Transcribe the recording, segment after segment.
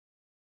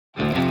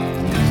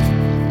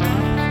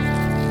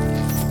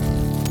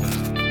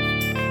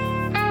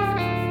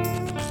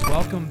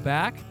Welcome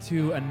back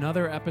to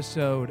another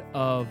episode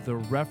of the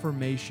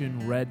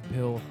Reformation Red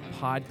Pill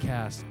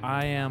Podcast.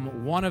 I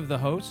am one of the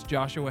hosts,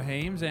 Joshua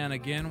Hames, and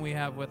again we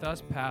have with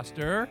us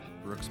Pastor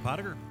Brooks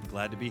Potter.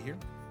 Glad to be here.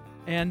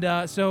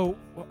 And so,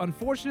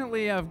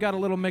 unfortunately, I've got a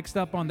little mixed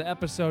up on the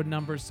episode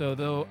numbers, so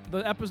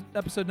the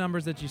episode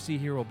numbers that you see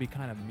here will be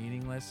kind of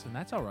meaningless, and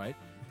that's all right,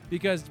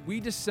 because we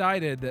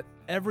decided that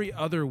every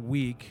other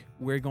week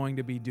we're going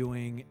to be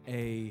doing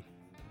a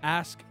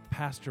Ask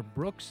Pastor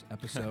Brooks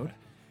episode.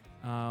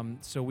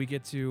 So we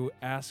get to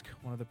ask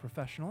one of the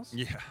professionals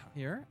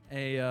here,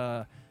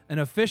 an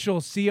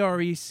official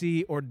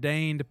CREC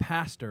ordained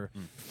pastor.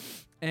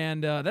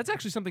 And that's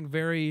actually something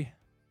very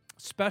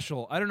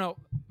special. I don't know,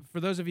 for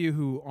those of you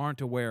who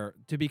aren't aware,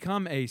 to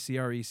become a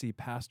CREC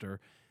pastor,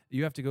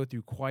 you have to go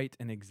through quite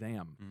an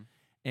exam.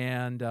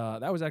 And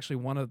that was actually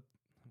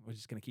we're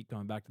just going to keep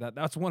going back to that.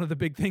 That's one of the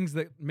big things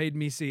that made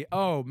me see,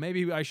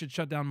 maybe I should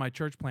shut down my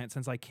church plant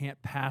since I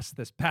can't pass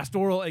this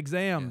pastoral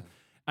exam. Yeah.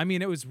 I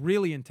mean, it was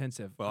really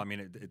intensive. Well, I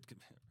mean,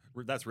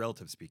 that's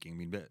relative speaking. I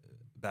mean,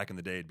 back in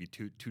the day, it'd be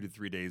two to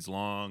 3 days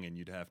long, and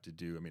you'd have to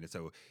do. I mean,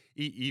 so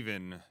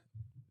even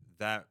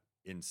that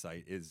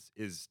insight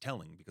is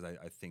telling, because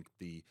I think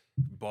the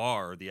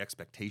bar, the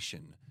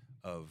expectation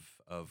of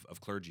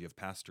clergy, of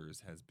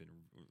pastors, has been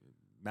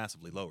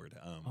massively lowered.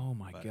 Oh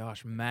my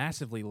gosh,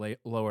 massively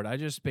lowered. I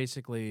just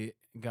basically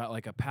got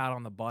like a pat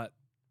on the butt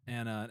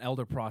and an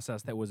elder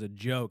process that was a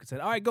joke. It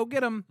said, all right, go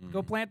get them.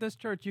 Go plant this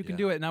church. You can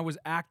do it. And I was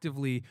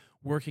actively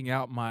working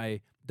out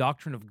my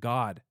doctrine of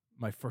God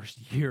my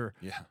first year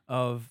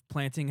of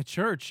planting a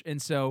church.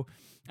 And so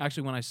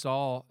actually when I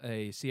saw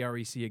a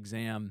CREC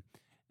exam,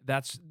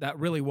 that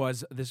really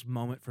was this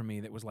moment for me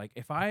that was like,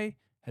 if I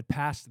had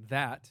passed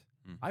that,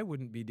 I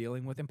wouldn't be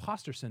dealing with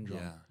imposter syndrome.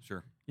 Yeah,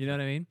 sure. You know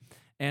what I mean?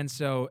 And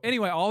so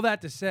anyway, all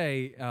that to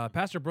say,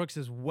 Pastor Brooks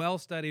is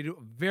well-studied,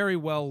 very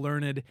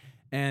well-learned,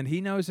 and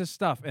he knows his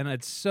stuff. And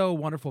it's so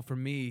wonderful for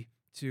me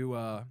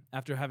to,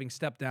 after having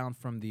stepped down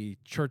from the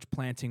church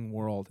planting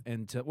world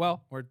and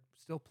we're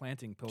still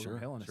planting Pilgrim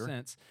Hill in a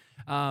sense,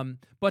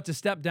 but to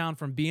step down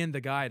from being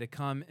the guy to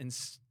come and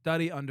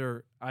study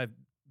I've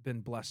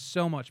been blessed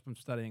so much from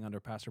studying under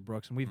Pastor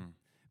Brooks, and we've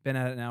been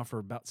at it now for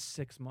about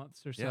 6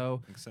 months or so.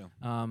 I think so.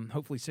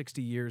 Hopefully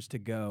 60 years to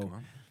go.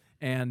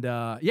 And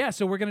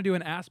so we're going to do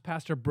an Ask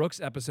Pastor Brooks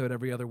episode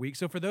every other week.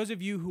 So for those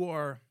of you who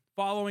are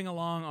following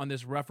along on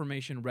this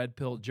Reformation Red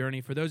Pill journey,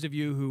 for those of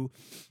you who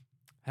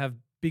have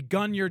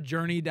begun your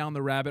journey down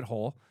the rabbit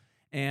hole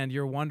and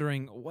you're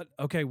wondering, what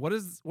are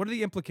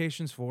the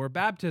implications for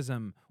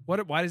baptism?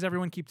 Why does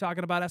everyone keep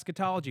talking about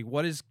eschatology?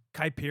 What is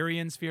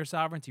Kuyperian sphere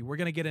sovereignty? We're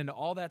going to get into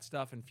all that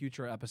stuff in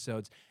future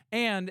episodes.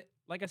 And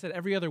like I said,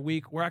 every other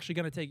week, we're actually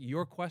going to take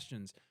your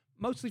questions,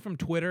 mostly from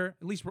Twitter,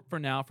 at least for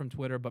now from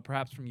Twitter, but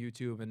perhaps from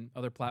YouTube and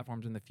other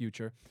platforms in the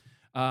future.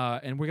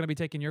 And we're going to be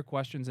taking your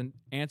questions and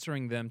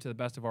answering them to the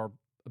best of our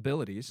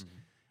abilities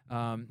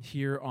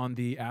here on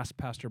the Ask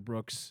Pastor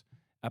Brooks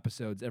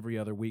episodes every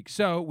other week.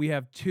 So we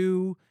have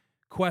 2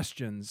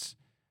 questions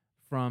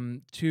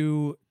from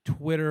 2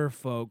 Twitter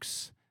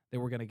folks that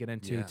we're going to get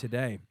into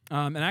today.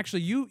 And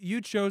actually,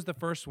 you chose the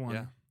first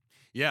one.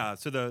 Yeah.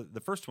 So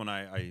the first one,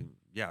 I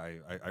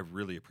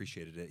really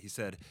appreciated it. He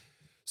said,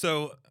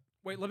 so...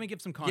 Wait, let me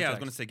give some context. Yeah, I was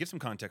going to say, give some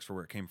context for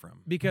where it came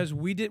from. Because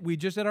we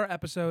just did our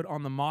episode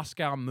on the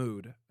Moscow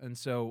Mood. And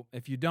so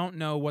if you don't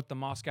know what the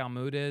Moscow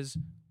Mood is,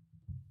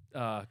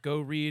 go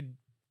read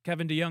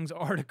Kevin DeYoung's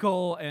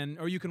article,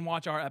 or you can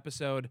watch our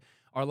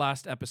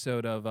last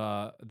episode of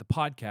the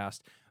podcast.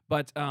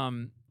 But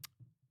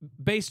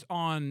based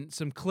on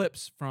some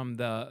clips from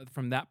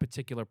that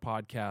particular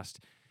podcast,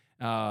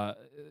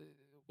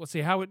 let's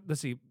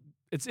see.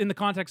 It's in the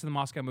context of the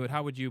Moscow Mood.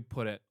 How would you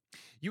put it?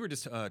 You were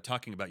just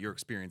talking about your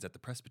experience at the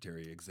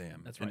presbytery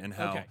exam. That's right. And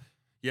how, okay.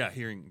 Go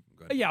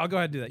ahead. Yeah, I'll go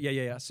ahead and do that.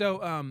 Yeah.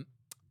 So,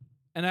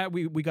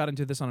 we got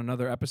into this on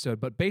another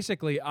episode, but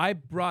basically I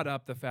brought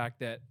up the fact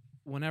that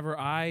whenever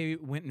I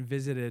went and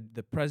visited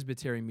the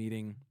presbytery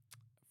meeting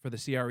for the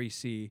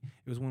CREC,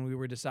 it was when we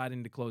were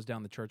deciding to close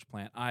down the church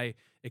plant. I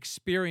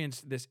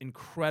experienced this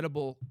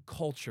incredible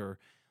culture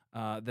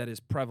that is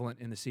prevalent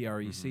in the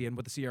CREC and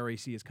what the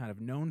CREC is kind of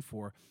known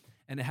for.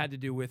 And it had to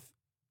do with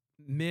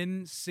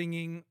men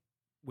singing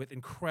with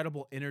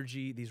incredible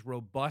energy, these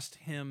robust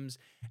hymns,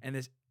 and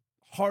this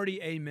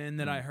hearty amen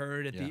that I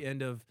heard at the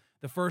end of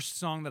the first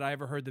song that I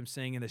ever heard them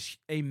sing, and this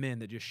amen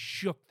that just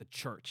shook the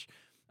church.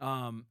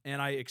 And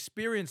I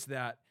experienced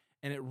that,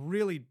 and it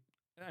really,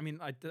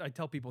 I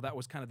tell people that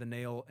was kind of the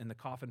nail in the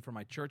coffin for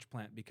my church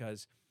plant,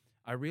 because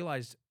I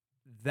realized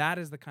that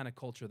is the kind of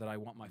culture that I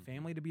want my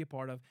family to be a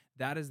part of.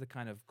 That is the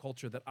kind of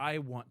culture that I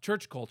want,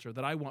 church culture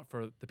that I want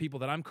for the people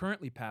that I'm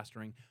currently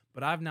pastoring,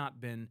 but I've not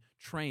been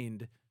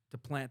trained to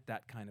plant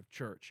that kind of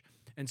church.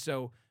 And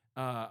so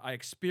I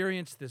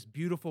experienced this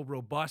beautiful,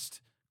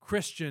 robust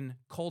Christian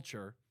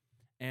culture,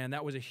 and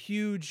that was a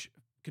huge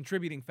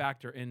contributing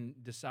factor in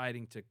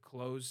deciding to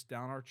close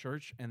down our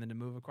church and then to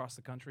move across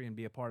the country and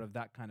be a part of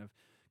that kind of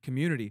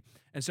community.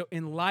 And so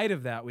in light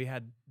of that, we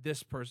had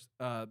this person.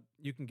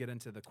 You can get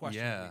into the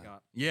question that we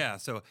got. Yeah.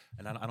 So,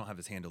 and I don't have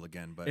his handle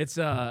again, but It's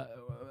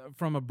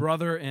from a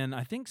brother in,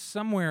 I think,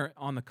 somewhere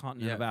on the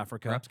continent of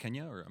Africa. Perhaps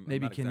Kenya, or I'm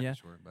maybe not Kenya.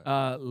 Exactly sure,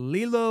 but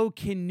Lilo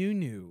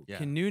Kinunu. Yeah.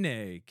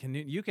 Kinune.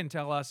 You can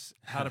tell us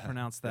how to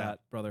pronounce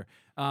that, brother.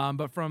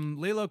 But from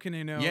Lilo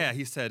Kinunu. Yeah,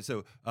 he said,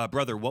 so,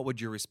 brother, what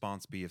would your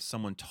response be if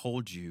someone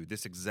told you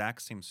this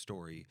exact same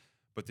story,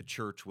 but the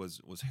church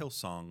was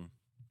Hillsong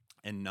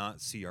and not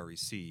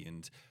CREC?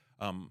 And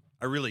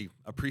I really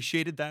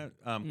appreciated that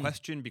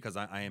question, because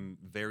I am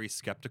very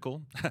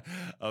skeptical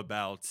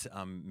about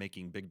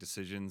making big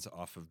decisions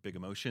off of big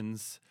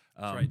emotions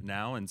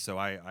now. And so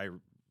I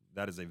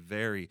that is a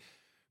very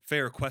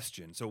fair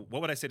question. So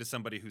what would I say to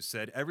somebody who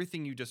said,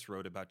 everything you just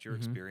wrote about your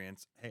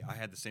experience, hey, I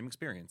had the same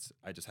experience.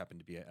 I just happened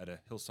to be at a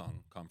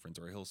Hillsong conference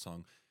or a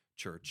Hillsong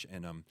church.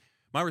 And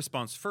my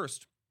response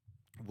first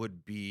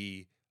would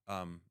be,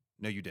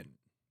 no, you didn't.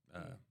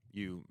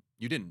 You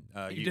didn't.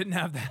 You didn't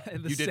have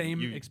the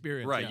same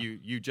experience. Right. Yeah.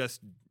 You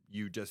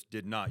just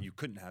did not. You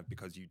couldn't have,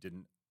 because you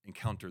didn't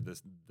encounter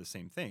the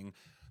same thing.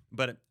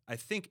 But I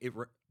think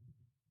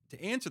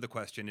to answer the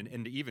question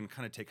and to even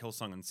kind of take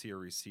Hillsong and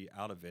CREC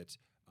out of it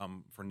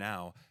for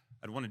now,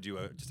 I'd want to do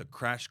just a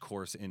crash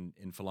course in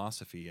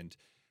philosophy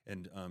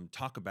and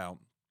talk about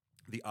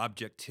the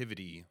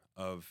objectivity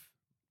of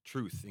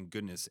truth and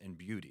goodness and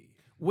beauty.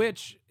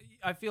 Which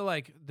I feel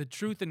like the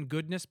truth and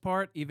goodness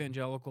part,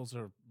 evangelicals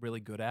are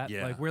really good at.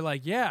 Yeah. Like, we're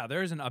like, yeah,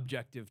 there's an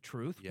objective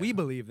truth. Yeah. We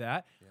believe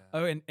that. Yeah.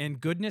 Oh,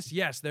 and goodness,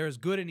 yes, there is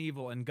good and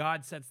evil, and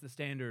God sets the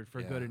standard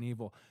for good and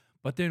evil.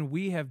 But then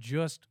we have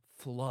just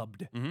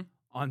flubbed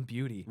on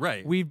beauty.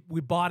 Right. We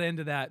bought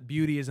into that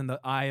beauty is in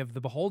the eye of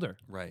the beholder.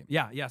 Right.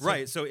 Yeah. So,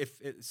 right.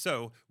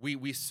 So we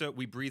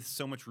breathe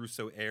so much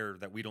Rousseau air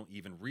that we don't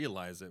even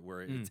realize it. Where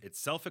it's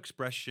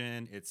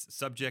self-expression, it's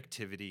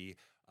subjectivity,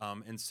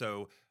 and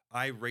so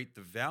I rate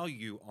the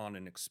value on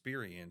an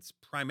experience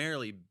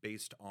primarily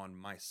based on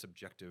my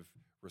subjective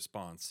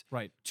response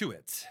to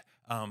it.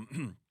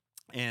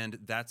 And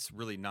that's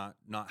really not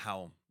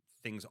how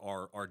things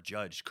are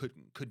judged,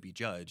 could be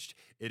judged.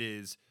 It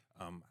is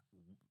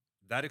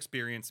that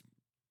experience,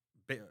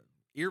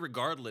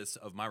 irregardless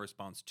of my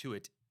response to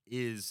it,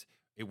 is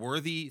a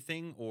worthy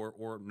thing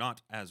or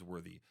not as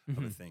worthy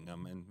of a thing.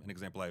 And an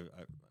example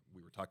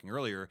we were talking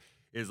earlier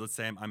is, let's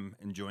say I'm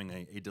enjoying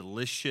a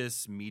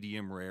delicious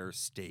medium rare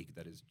steak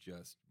that is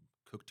just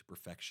cooked to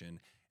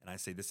perfection, and I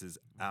say this is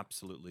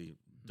absolutely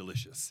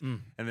delicious.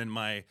 And then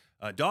my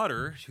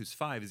daughter, who's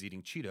 5, is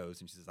eating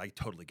Cheetos, and she says, I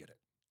totally get it.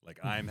 Like,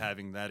 I'm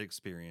having that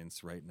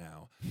experience right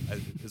now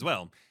as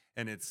well.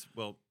 And it's,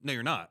 well, no,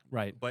 you're not.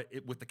 Right. But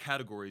with the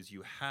categories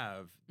you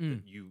have,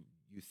 that you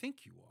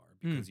think you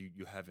are, because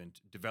you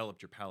haven't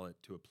developed your palate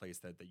to a place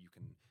that you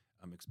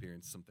can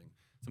experience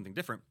something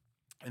different.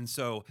 And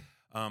so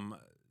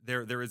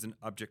there is an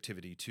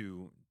objectivity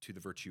to the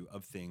virtue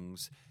of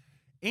things.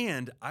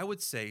 And I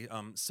would say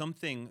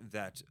something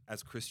that,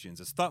 as Christians,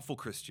 as thoughtful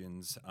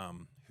Christians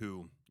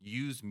who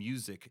use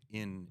music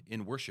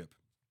in worship,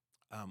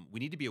 we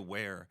need to be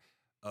aware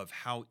of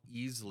how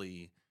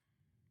easily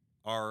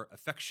our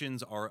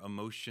affections, our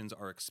emotions,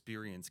 our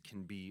experience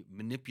can be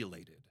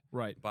manipulated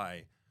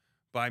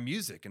by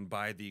music and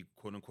by the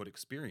quote-unquote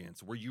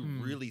experience, where you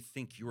really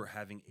think you are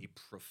having a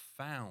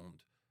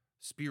profound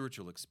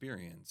spiritual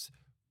experience,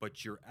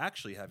 but you're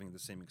actually having the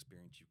same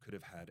experience you could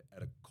have had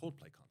at a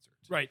Coldplay concert.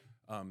 Right.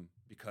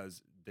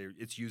 Because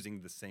it's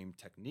using the same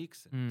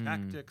techniques and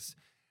tactics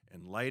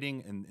and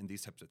lighting and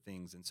these types of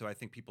things. And so I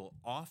think people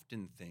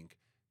often think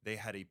they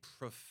had a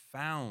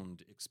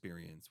profound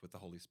experience with the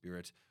Holy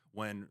Spirit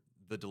when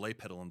the delay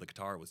pedal on the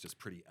guitar was just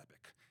pretty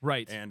epic.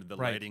 Right. And the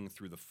lighting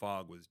through the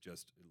fog was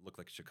just, it looked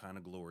like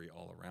Shekinah glory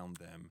all around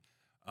them.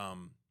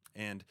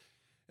 And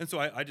so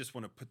I just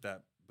want to put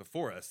that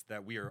before us,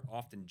 that we are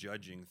often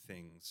judging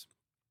things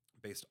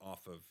based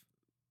off of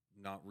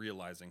not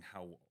realizing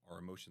how our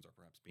emotions are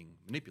perhaps being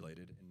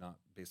manipulated, and not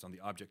based on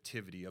the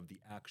objectivity of the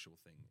actual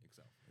thing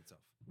itself.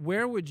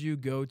 Where would you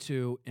go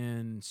to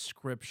in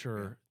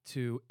Scripture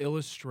to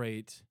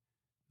illustrate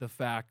the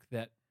fact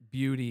that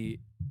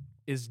beauty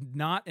is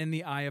not in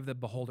the eye of the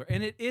beholder?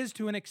 And it is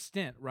to an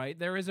extent, right?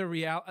 There is a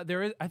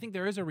I think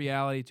there is a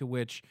reality to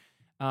which,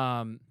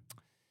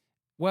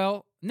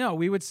 well, no,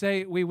 we would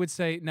say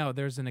no.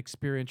 There's an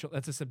experiential.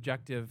 That's a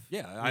subjective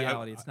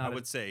reality. It's not. I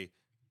would say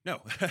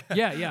no.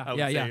 Yeah. I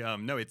would say,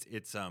 no.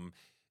 It's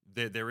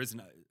there is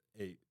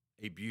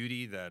a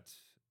beauty that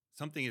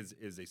something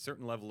is a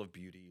certain level of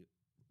beauty,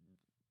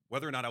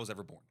 whether or not I was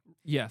ever born.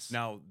 Yes.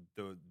 Now,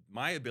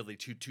 my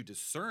ability to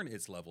discern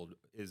its level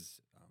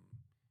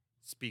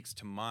speaks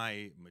to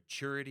my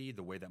maturity,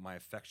 the way that my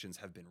affections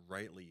have been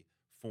rightly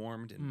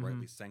formed and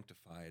rightly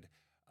sanctified.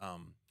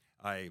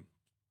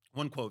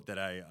 One quote that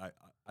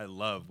I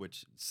love,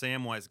 which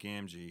Samwise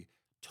Gamgee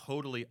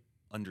totally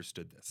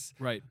understood this.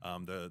 Right.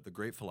 The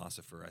great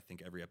philosopher. I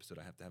think every episode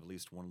I have to have at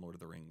least one Lord of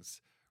the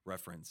Rings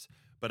reference.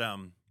 But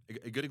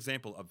a good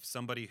example of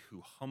somebody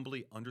who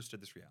humbly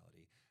understood this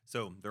reality.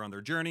 So they're on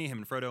their journey, him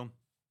and Frodo,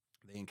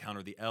 They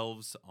encounter the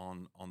elves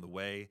on the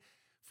way.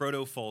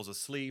 Frodo falls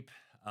asleep.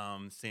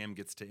 Sam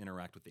gets to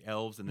interact with the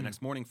elves, and the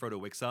next morning, Frodo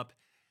wakes up,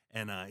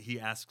 and he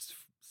asks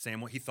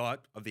Sam what he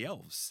thought of the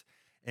elves.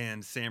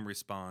 And Sam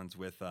responds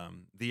with,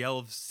 "The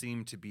elves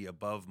seem to be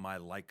above my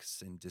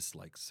likes and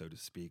dislikes, so to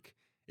speak.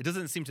 It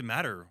doesn't seem to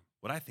matter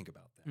what I think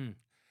about them."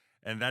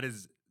 And that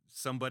is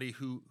somebody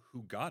who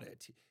got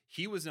it.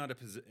 He was not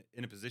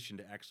in a position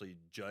to actually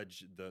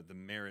judge the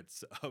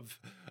merits of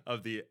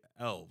the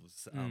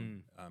elves.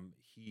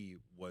 He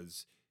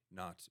was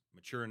not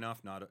mature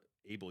enough, not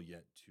able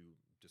yet to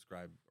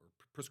describe or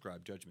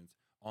prescribe judgments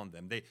on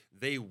them.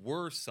 They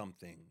were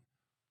something,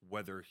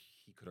 whether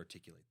he could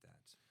articulate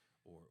that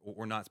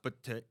or not.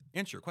 But to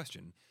answer your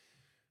question,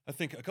 I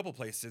think a couple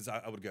places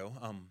I would go.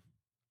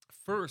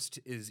 First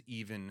is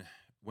even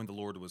when the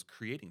Lord was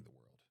creating the world.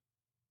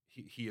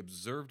 He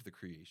observed the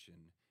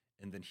creation,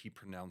 and then he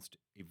pronounced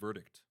a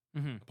verdict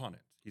upon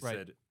it. He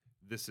said,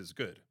 "This is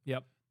good."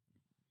 Yep.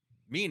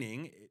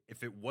 Meaning,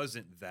 if it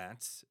wasn't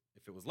that,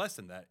 if it was less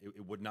than that,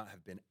 it would not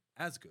have been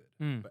as good.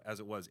 But as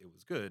it was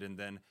good. And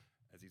then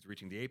as he's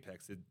reaching the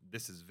apex,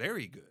 this is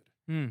very good.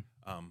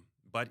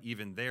 But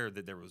even there,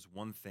 that there was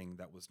one thing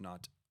that was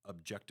not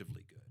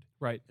objectively good.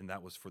 Right. And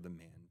that was for the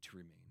man to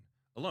remain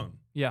alone.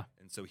 Yeah.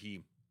 And so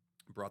he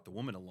brought the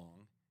woman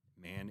along.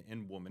 Man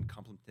and woman,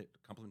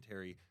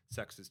 complementary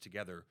sexes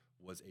together,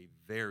 was a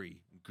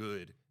very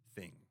good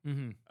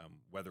thing.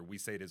 Whether we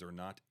say it is or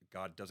not,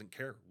 God doesn't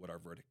care what our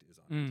verdict is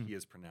on it. He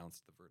has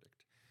pronounced the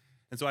verdict.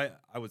 And so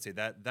I would say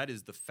that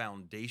is the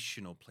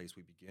foundational place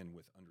we begin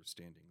with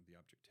understanding the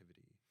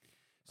objectivity of beauty.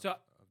 So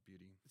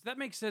that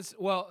makes sense.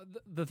 Well,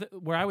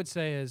 where I would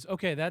say is,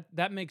 okay,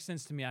 that makes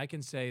sense to me. I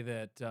can say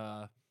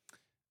that,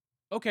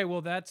 okay,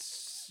 well,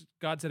 that's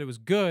God said it was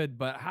good,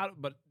 but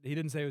he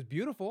didn't say it was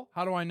beautiful.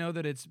 How do I know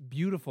that it's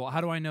beautiful? How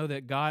do I know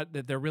that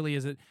that there really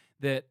isn't,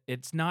 that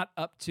it's not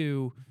up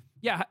to,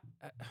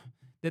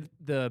 that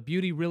the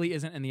beauty really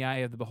isn't in the eye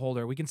of the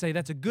beholder? We can say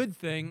that's a good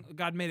thing.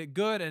 God made it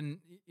good, and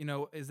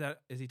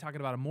is he talking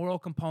about a moral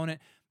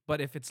component?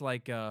 But if it's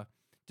like,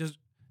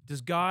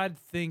 does God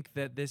think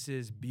that this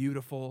is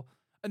beautiful?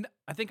 And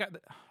I think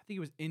it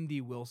was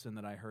Indy Wilson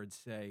that I heard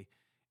say,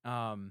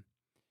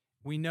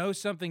 we know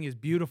something is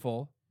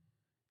beautiful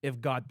if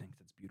God thinks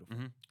it's beautiful.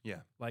 Yeah.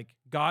 Like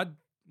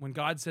when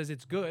God says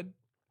it's good,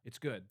 it's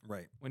good.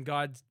 Right.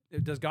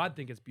 Does God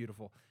think it's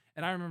beautiful?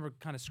 And I remember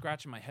kind of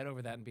scratching my head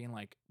over that and being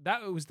like,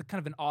 that was the kind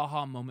of an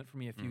aha moment for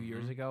me a few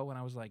years ago when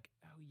I was like,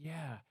 oh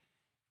yeah,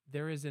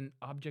 there is an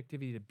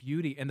objectivity to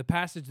beauty. And the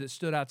passage that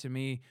stood out to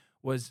me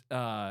was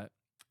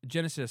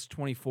Genesis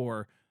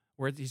 24,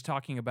 where he's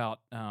talking about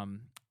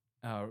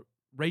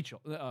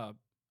Rachel,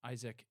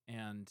 Isaac,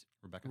 and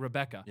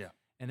Rebecca. Yeah.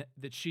 And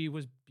that she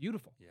was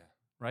beautiful. Yeah.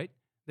 Right?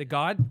 That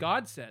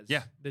God says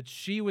that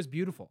she was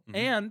beautiful.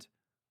 And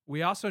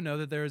we also know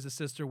that there is a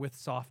sister with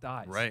soft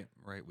eyes. Right.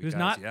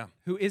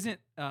 Who isn't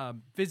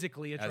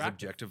physically attractive. As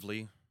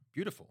objectively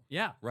beautiful.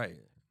 Yeah. Right.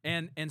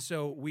 And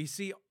so we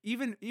see,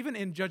 even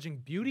in judging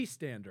beauty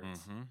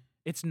standards,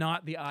 it's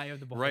not the eye of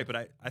the beholder. Right,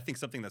 but I think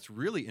something that's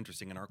really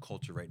interesting in our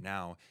culture right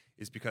now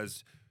is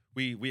because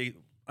we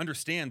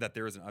understand that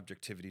there is an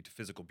objectivity to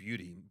physical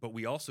beauty, but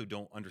we also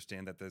don't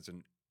understand that there's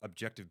an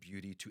objective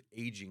beauty to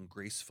aging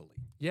gracefully.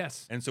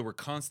 Yes. And so we're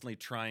constantly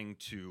trying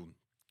to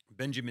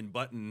Benjamin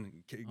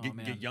Button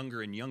get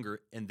younger and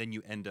younger, and then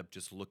you end up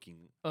just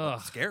looking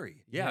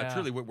scary. Yeah,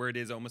 truly, where it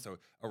is almost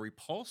a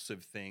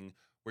repulsive thing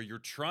where you're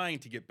trying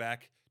to get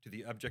back to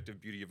the objective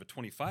beauty of a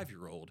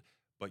 25-year-old,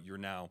 but you're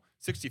now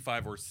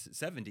 65 or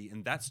 70,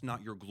 and that's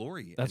not your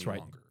glory any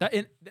longer.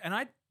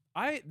 And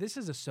this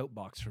is a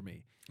soapbox for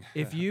me.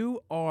 If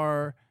you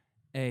are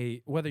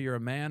whether you're a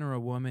man or a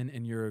woman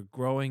and you're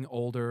growing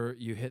older,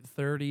 you hit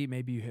 30,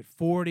 maybe you hit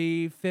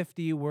 40,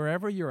 50,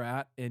 wherever you're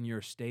at in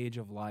your stage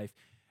of life,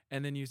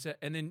 and then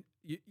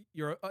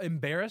you're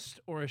embarrassed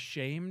or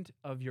ashamed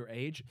of your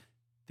age,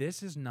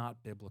 this is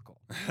not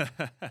biblical.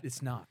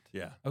 It's not.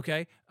 Yeah.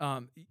 Okay?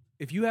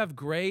 If you have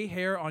gray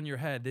hair on your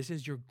head, this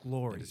is your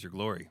glory. It is your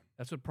glory.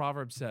 That's what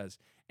Proverbs says.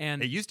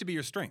 And it used to be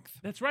your strength.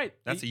 That's right.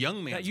 That's a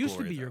young man's glory. That used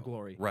to be your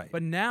glory. Right.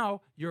 But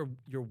now your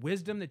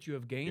wisdom that you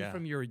have gained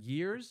from your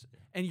years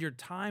and your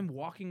time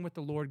walking with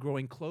the Lord,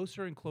 growing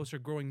closer and closer,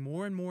 growing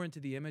more and more into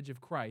the image of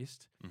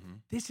Christ,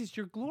 this is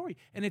your glory.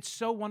 And it's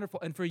so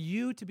wonderful. And for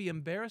you to be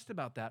embarrassed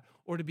about that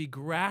or to be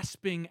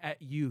grasping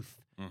at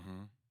youth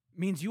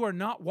means you are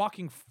not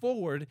walking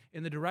forward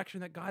in the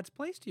direction that God's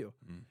placed you.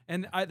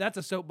 And that's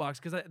a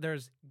soapbox, because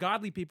there's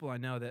godly people I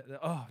know that,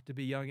 to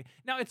be young.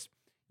 Now,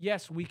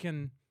 yes, we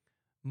can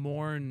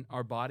mourn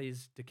our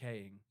bodies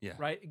decaying,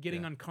 right?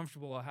 Getting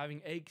uncomfortable,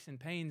 having aches and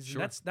pains.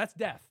 Sure. And that's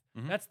death.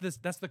 That's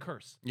the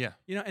curse. Yeah.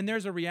 And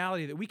there's a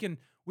reality that we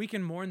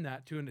can mourn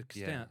that to an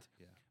extent.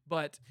 Yeah.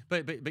 But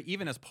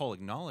even as Paul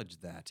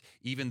acknowledged that,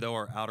 even though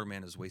our outer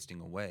man is wasting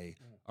away,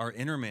 our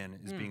inner man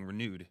is being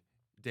renewed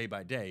day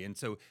by day. And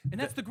so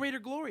that's the greater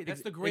glory.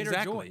 That's the greater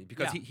joy.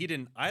 Because he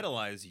didn't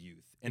idolize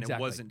youth, and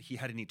he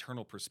had an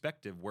eternal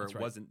perspective where That's it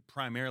right. wasn't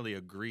primarily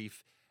a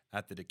grief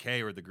at the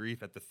decay or the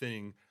grief at the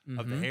thinning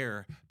of the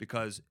hair,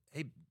 because,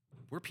 hey,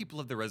 we're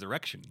people of the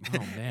resurrection. Oh,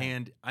 man.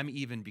 And I'm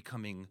even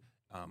becoming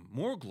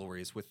more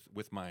glorious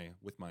with my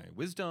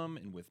wisdom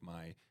and with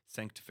my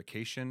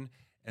sanctification.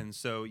 And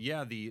so,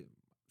 yeah,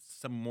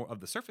 some more of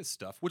the surface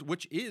stuff,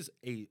 which is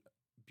a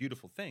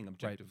beautiful thing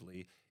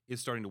objectively, is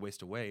starting to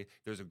waste away.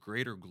 There's a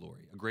greater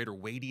glory, a greater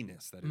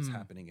weightiness that is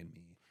happening in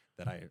me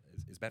that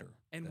is better.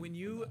 And when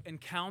you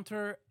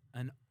encounter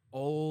an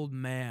old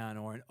man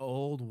or an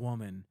old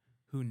woman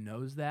who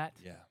knows that,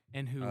 Yeah.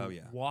 and who Oh,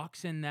 yeah.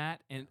 walks in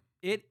that, and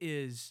it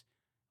is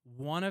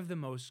one of the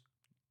most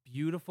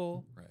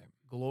beautiful, Right.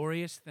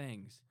 glorious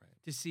things Right.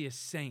 to see a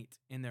saint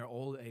in their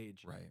old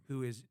age Right.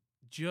 who is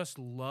just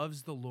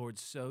loves the Lord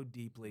so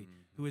deeply,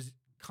 who is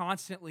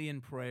constantly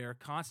in prayer,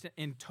 constant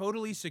and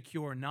totally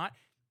secure, not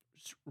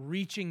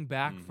reaching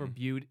back for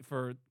beauty,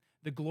 for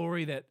the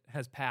glory that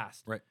has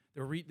passed. Right.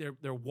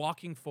 They're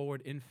walking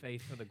forward in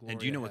faith for the glory. And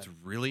do you know ahead.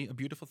 what's really a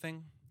beautiful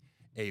thing?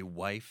 A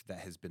wife that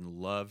has been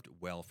loved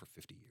well for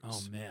 50 years.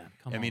 Oh man,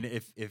 come I on. mean,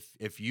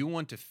 if you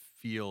want to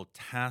feel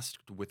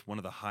tasked with one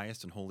of the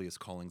highest and holiest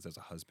callings as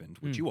a husband,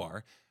 which you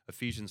are,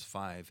 Ephesians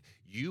 5,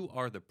 you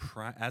are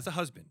as a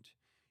husband,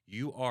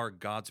 you are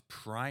God's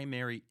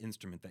primary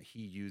instrument that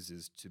he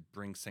uses to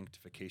bring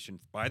sanctification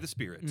by the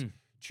Spirit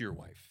to your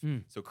wife.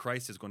 So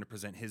Christ is going to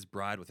present his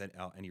bride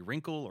without any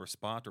wrinkle or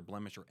spot or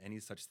blemish or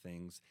any such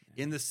things.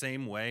 In the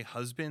same way,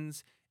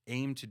 husbands,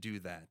 aim to do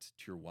that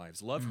to your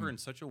wives. Love her in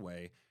such a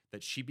way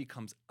that she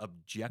becomes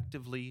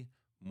objectively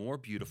more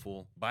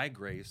beautiful by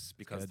grace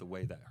because of the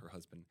way that her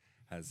husband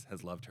has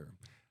loved her.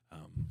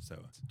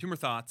 So 2 more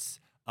thoughts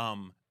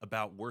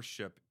about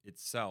worship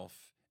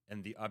itself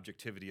and the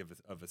objectivity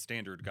of a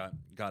standard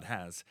God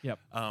has. Yep.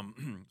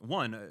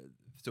 One,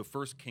 so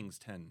 1 Kings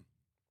 10,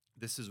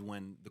 this is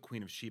when the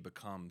Queen of Sheba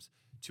comes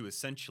to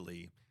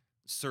essentially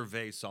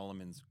survey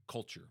Solomon's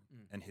culture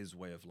and his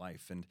way of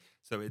life. And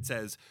so it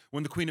says,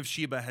 when the Queen of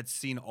Sheba had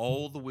seen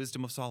all the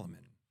wisdom of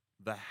Solomon,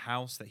 the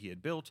house that he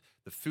had built,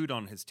 the food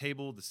on his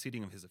table, the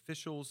seating of his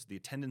officials, the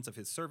attendance of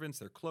his servants,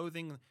 their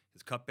clothing,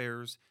 his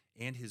cupbearers,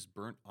 and his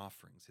burnt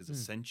offerings, his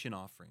ascension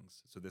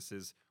offerings. So this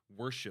is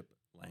worship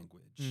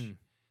language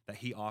that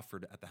he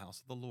offered at the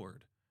house of the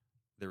Lord.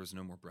 There was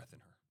no more breath in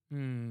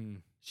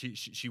her.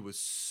 She was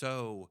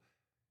so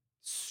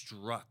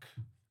struck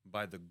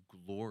by the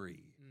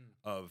glory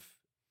of,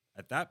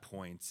 at that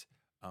point,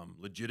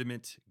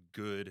 legitimate,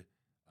 good,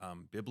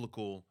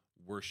 biblical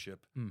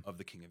worship of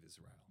the King of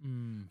Israel.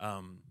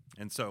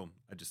 And so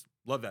I just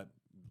love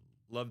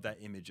that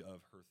image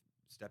of her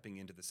stepping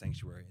into the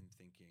sanctuary and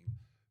thinking,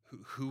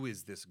 who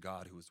is this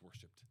God who is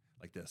worshipped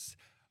like this?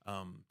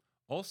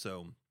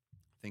 Also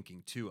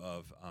thinking too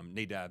of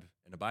Nadab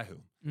and Abihu,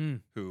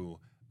 who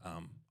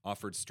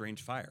offered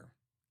strange fire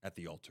at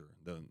the altar,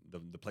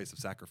 the place of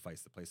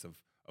sacrifice, the place of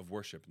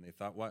worship. And they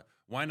thought,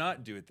 why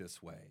not do it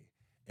this way?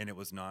 And it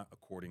was not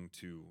according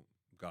to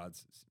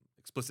God's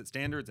explicit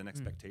standards and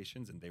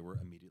expectations, and they were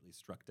immediately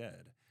struck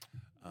dead.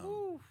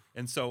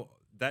 And so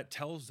that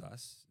tells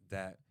us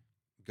that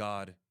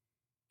God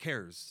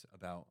cares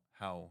about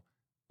how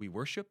we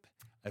worship,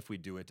 if we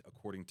do it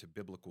according to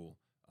biblical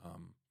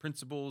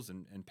principles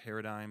and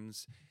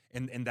paradigms.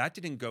 And that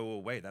didn't go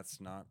away. That's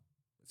not,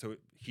 so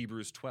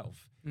Hebrews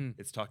 12,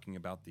 it's talking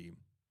about the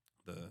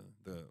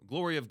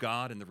glory of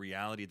God and the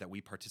reality that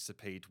we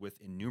participate with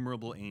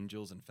innumerable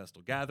angels in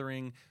festal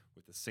gathering,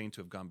 with the saints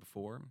who have gone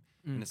before.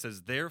 And it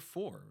says,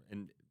 therefore,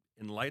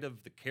 in light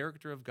of the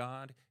character of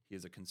God, he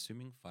is a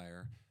consuming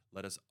fire.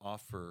 Let us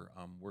offer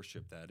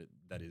worship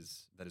that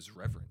is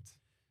reverent.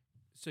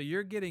 So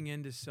you're getting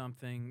into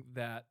something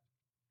that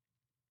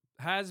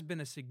has been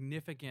a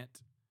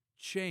significant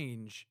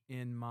change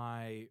in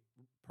my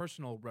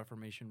personal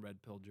Reformation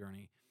Red Pill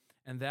journey,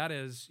 and that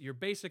is you're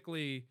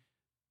basically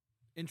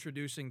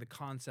introducing the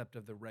concept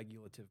of the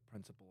regulative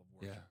principle of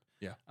worship.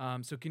 Yeah.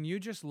 So can you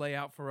just lay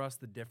out for us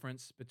the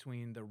difference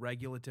between the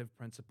regulative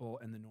principle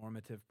and the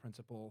normative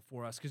principle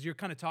for us? Because you're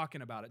kind of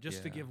talking about it,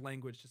 just to give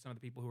language to some of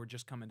the people who are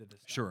just coming to this.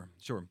 Sure.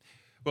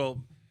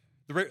 Well,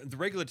 the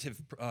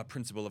regulative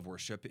principle of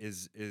worship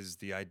is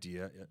the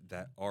idea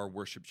that our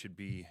worship should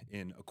be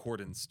in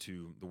accordance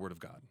to the Word of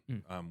God.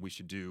 We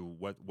should do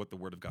what the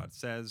Word of God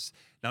says.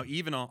 Now,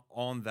 even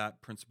on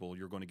that principle,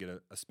 you're going to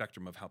get a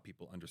spectrum of how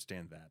people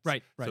understand that.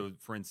 Right. So,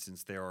 for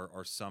instance, there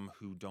are some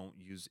who don't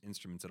use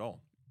instruments at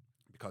all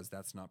because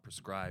that's not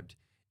prescribed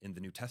in the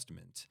New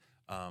Testament.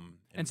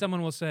 And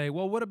someone will say,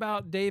 well, what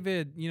about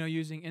David,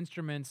 using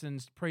instruments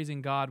and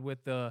praising God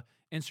with the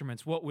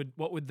instruments? What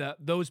would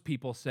those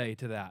people say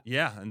to that?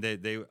 Yeah, and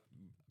they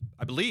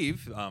I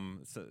believe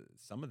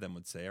some of them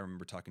would say, I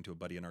remember talking to a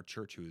buddy in our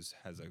church who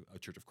has a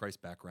Church of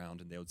Christ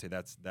background, and they would say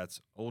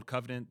that's old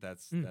covenant,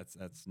 that's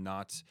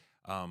not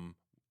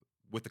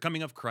with the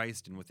coming of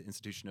Christ and with the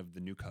institution of the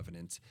new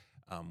covenant,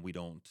 we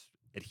don't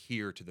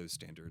adhere to those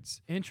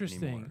standards.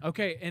 Interesting. Anymore.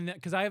 Okay, and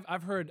because I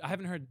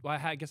haven't heard. Well,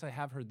 I guess I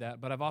have heard that,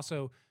 but I've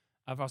also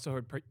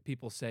heard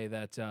people say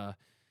that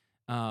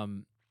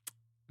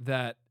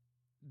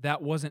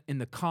that wasn't in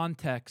the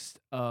context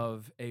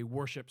of a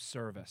worship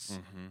service,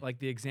 like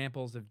the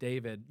examples of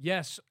David.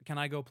 Yes, can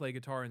I go play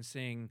guitar and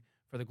sing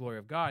for the glory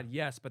of God,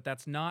 yes, but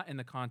that's not in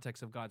the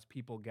context of God's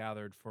people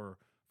gathered for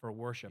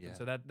worship. Yeah. And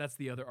so that's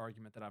the other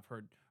argument that I've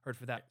heard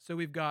for that. So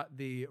we've got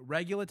the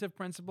regulative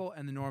principle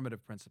and the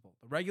normative principle.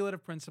 The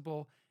regulative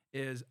principle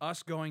is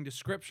us going to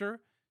Scripture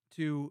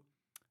to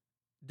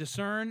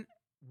discern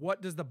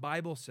what does the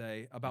Bible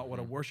say about what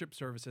a worship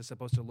service is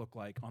supposed to look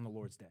like on the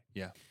Lord's Day.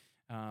 Yeah.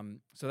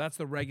 So that's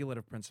the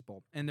regulative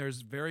principle. And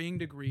there's varying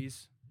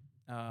degrees.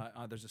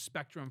 There's a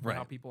spectrum for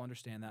how people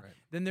understand that. Right.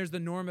 Then there's the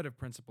normative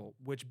principle,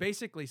 which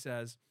basically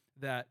says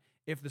that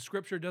if the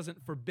Scripture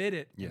doesn't forbid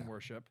it in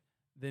worship,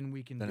 then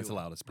we can do it. Then it's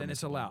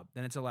allowed.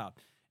 Then it's allowed.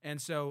 And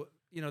so,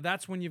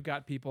 that's when you've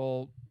got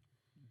people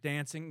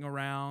dancing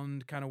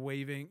around, kind of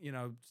waving,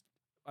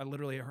 I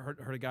literally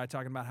heard a guy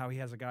talking about how he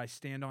has a guy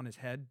stand on his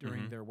head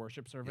during their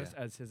worship service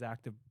as his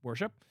act of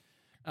worship.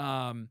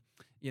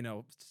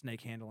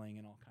 Snake handling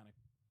and all kind of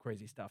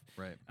crazy stuff.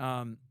 Right.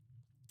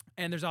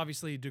 And there's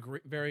obviously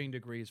varying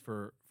degrees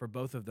for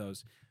both of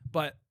those.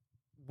 But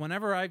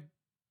whenever I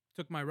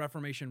took my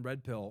Reformation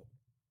Red Pill,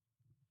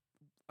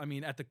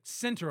 at the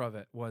center of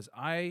it was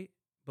I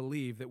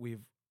believe that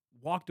we've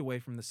walked away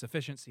from the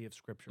sufficiency of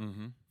Scripture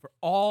for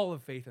all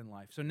of faith in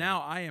life. So now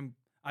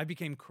I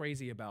became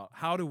crazy about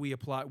how do we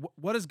apply,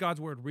 what does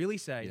God's Word really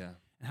say, and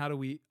how do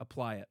we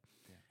apply it?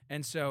 Yeah.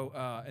 And so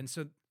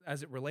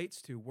as it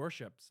relates to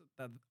worship,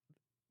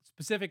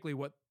 specifically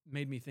what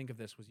made me think of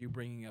this was you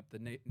bringing up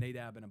the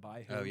Nadab and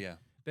Abihu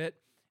bit.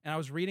 And I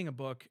was reading a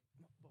book.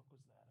 What book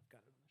was that? I've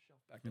got it on the shelf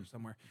back there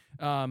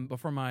somewhere.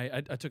 Before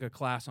I took a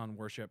class on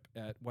worship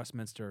at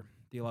Westminster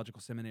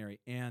Theological Seminary.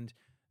 And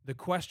the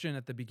question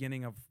at the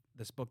beginning of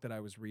this book that I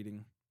was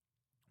reading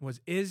was,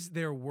 is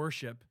there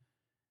worship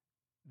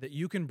that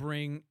you can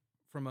bring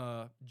from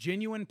a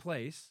genuine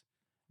place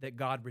that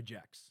God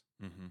rejects?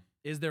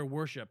 Is there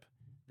worship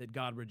that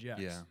God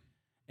rejects? Yeah.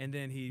 And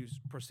then he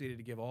proceeded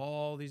to give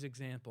all these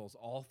examples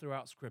all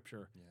throughout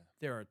Scripture. Yeah.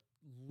 There are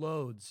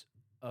loads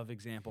of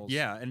examples.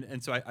 Yeah,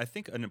 and so I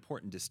think an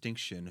important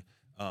distinction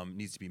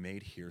needs to be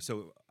made here.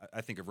 So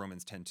I think of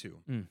Romans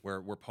 10:2,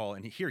 where Paul,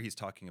 and here he's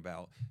talking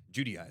about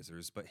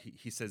Judaizers, but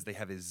he says they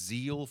have a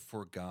zeal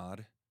for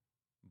God,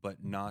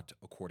 but not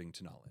according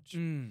to knowledge.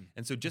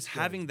 And so just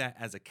having that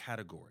as a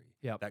category,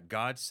 that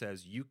God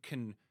says you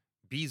can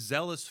be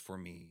zealous for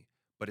me,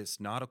 but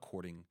it's not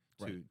according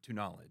to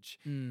knowledge.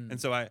 And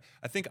so I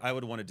think I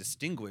would want to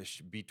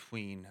distinguish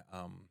between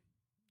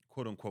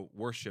quote unquote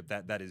worship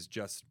that is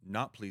just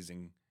not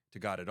pleasing to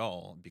God at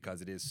all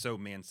because it is so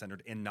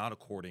man-centered and not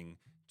according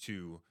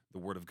to the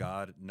Word of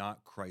God,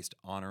 not Christ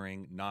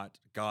honoring, not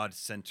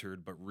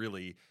God-centered, but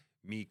really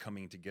me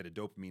coming to get a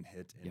dopamine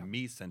hit and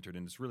me-centered,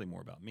 and it's really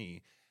more about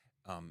me.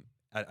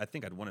 I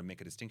think I'd want to make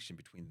a distinction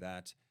between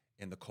that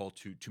and the call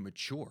to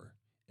mature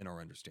in our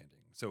understanding.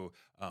 So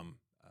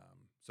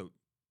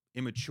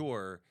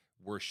immature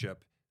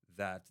worship,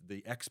 that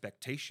the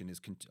expectation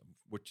is,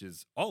 which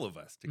is all of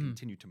us, to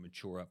continue to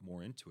mature up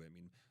more into it.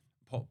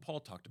 Paul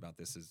talked about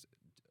this as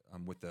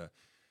with the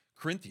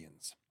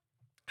Corinthians,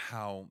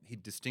 how he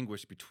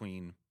distinguished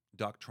between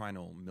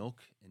doctrinal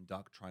milk and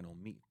doctrinal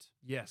meat.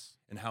 Yes.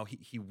 And how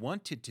he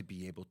wanted to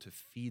be able to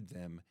feed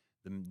them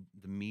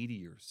the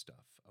meatier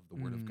stuff of the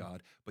Word of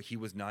God, but he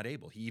was not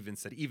able. He even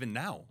said, even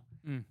now,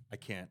 I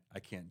can't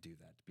do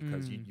that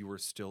because you are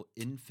still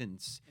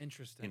infants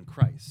in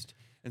Christ.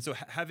 And so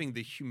having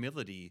the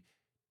humility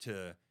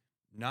to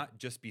not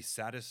just be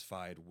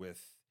satisfied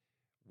with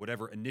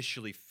whatever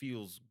initially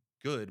feels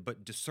good,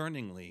 but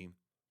discerningly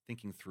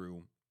thinking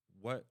through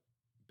what,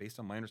 based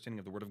on my understanding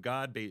of the Word of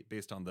God,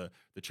 based on the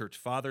church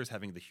fathers,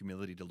 having the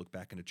humility to look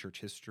back into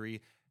church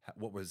history,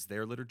 what was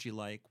their liturgy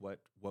like,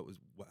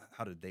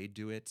 how did they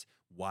do it,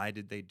 why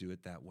did they do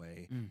it that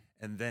way,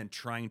 and then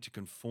trying to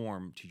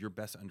conform to your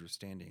best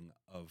understanding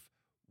of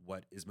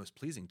what is most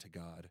pleasing to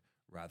God,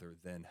 rather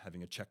than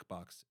having a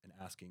checkbox and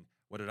asking,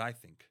 what did I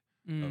think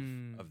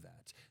of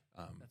that?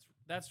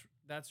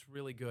 That's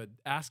really good.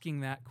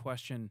 Asking that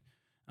question,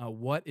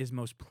 what is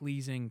most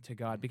pleasing to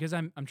God? Because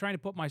I'm trying to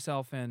put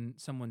myself in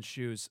someone's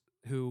shoes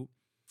who,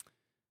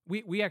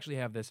 we actually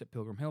have this at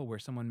Pilgrim Hill where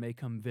someone may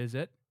come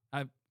visit.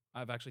 I've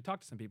actually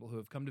talked to some people who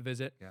have come to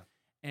visit,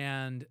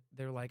 and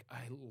they're like,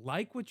 I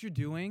like what you're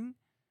doing,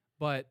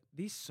 but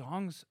these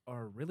songs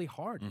are really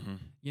hard,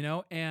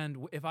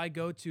 And if I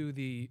go to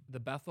the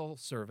Bethel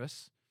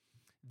service,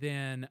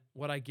 then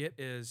what I get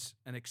is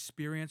an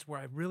experience where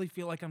I really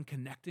feel like I'm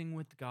connecting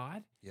with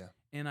God. Yeah.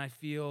 And I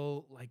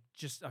feel like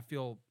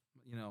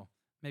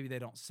maybe they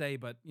don't say,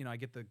 but I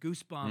get the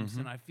goosebumps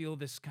and I feel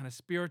this kind of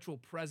spiritual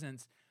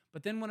presence.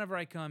 But then whenever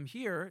I come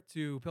here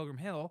to Pilgrim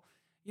Hill,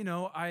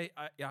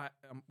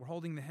 we're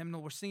holding the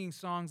hymnal, we're singing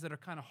songs that are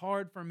kind of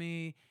hard for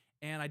me,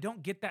 and I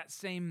don't get that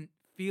same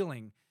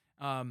feeling.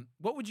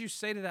 What would you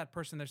say to that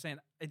person? They're saying,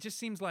 it just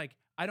seems like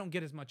I don't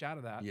get as much out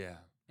of that. Yeah.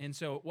 And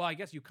so, I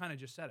guess you kind of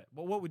just said it.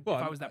 But what would, if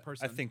I was that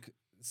person? I think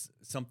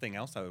something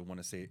else I would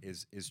want to say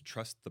is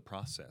trust the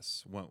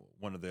process.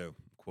 One of the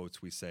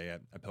quotes we say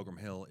at Pilgrim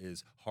Hill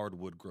is, hard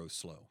wood grows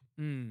slow.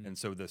 And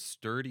so the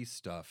sturdy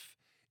stuff,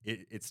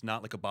 it's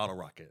not like a bottle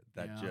rocket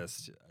that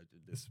just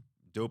this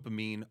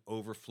dopamine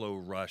overflow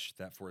rush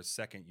that for a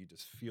second you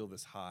just feel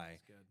this high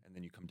and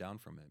then you come down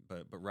from it.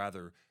 But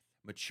rather,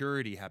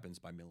 maturity happens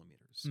by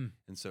millimeters.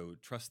 And so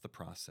trust the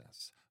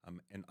process.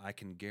 And I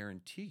can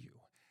guarantee you,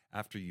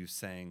 after you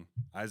sang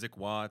Isaac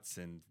Watts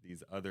and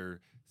these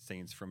other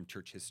saints from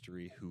church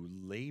history who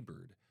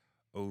labored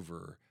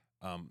over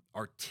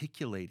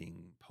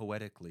articulating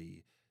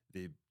poetically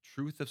the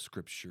truth of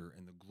Scripture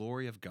and the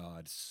glory of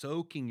God,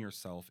 soaking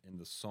yourself in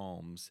the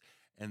Psalms,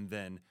 and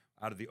then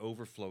out of the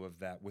overflow of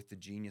that, with the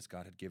genius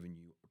God had given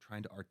you,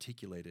 trying to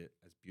articulate it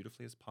as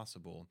beautifully as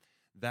possible,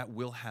 that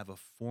will have a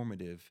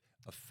formative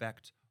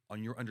effect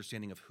on your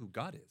understanding of who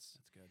God is.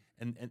 That's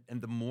good.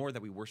 And the more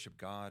that we worship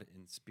God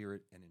in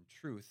spirit and in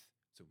truth,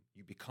 so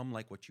you become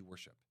like what you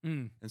worship.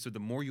 Mm. And so the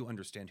more you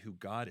understand who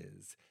God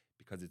is,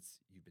 because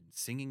you've been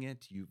singing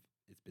it,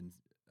 it's been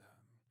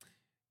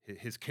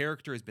his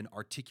character has been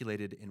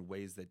articulated in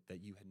ways that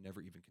you had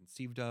never even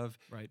conceived of.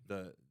 Right.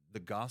 The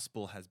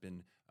gospel has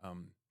been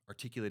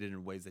articulated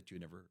in ways that you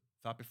had never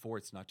thought before.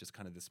 It's not just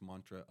kind of this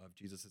mantra of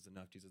Jesus is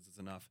enough, Jesus is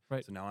enough.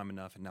 Right. So now I'm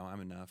enough, and now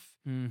I'm enough.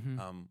 Mm-hmm.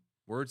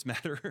 Words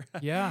matter.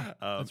 Yeah,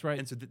 that's right.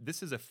 And so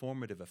this is a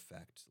formative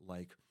effect,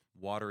 like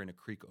water in a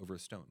creek over a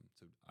stone.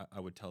 So I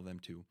would tell them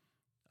to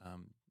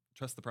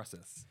trust the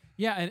process.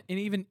 Yeah, and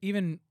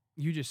even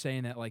you just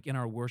saying that, like in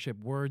our worship,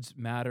 words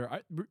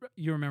matter.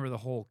 You remember the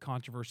whole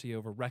controversy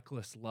over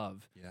reckless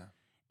love. Yeah.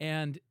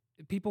 And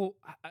people,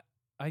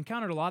 I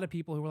encountered a lot of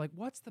people who were like,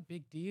 what's the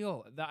big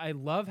deal? I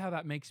love how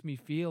that makes me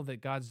feel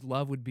that God's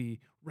love would be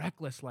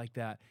reckless like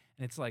that.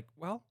 And it's like,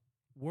 well,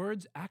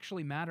 words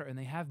actually matter and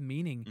they have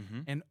meaning. Mm-hmm.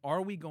 And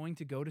are we going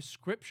to go to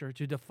Scripture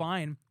to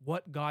define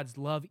what God's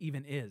love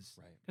even is?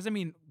 Right. Because, I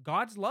mean,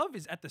 God's love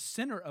is at the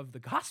center of the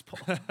gospel.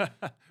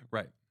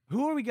 Right.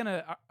 Who are we going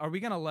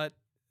to let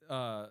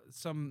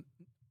some,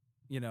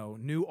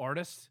 new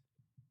artist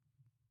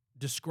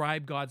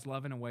describe God's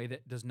love in a way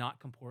that does not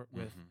comport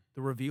with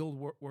the revealed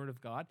word of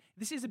God?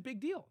 This is a big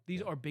deal.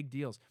 These are big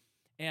deals.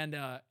 And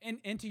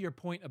to your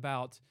point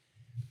about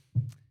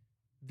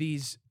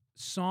these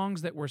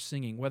songs that we're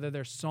singing, whether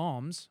they're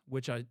psalms,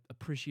 which I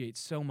appreciate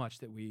so much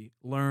that we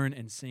learn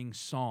and sing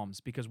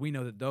psalms, because we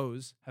know that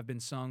those have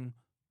been sung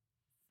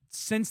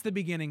since the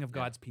beginning of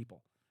God's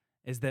people.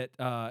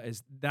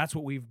 That's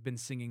what we've been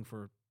singing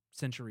for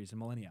centuries and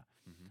millennia.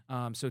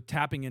 Mm-hmm. So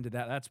tapping into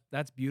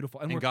that's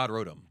beautiful. And God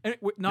wrote them. And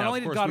not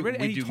only did God write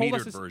it, and He told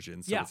us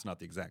versions, so it's not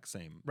the exact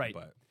same. Right.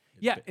 But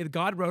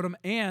God wrote them,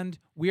 and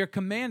we are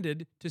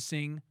commanded to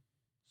sing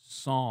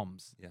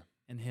psalms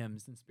and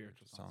hymns and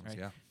spiritual songs. Right?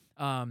 Yeah.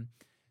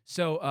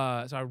 So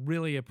I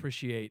really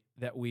appreciate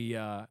that we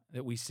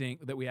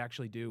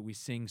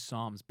sing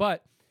psalms.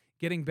 But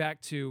getting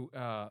back to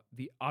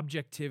the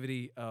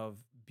objectivity of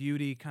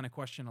beauty kind of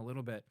question a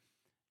little bit,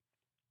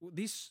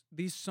 these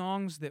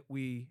songs that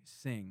we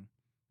sing,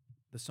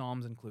 the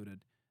psalms included,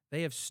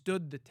 they have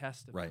stood the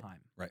test of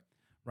time.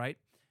 Right.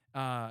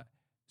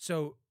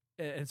 So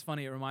it's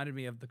funny. It reminded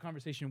me of the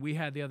conversation we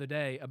had the other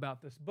day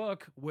about this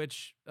book,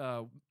 which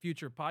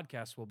future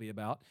podcasts will be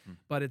about,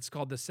 but it's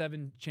called The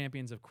 7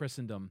 Champions of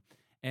Christendom.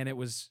 And it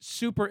was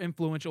super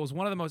influential. It was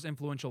one of the most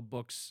influential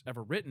books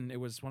ever written. It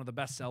was one of the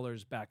best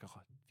sellers back a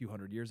few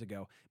hundred years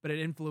ago, but it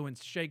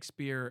influenced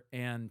Shakespeare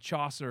and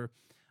Chaucer.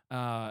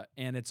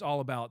 And it's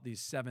all about these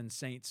 7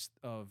 saints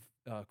of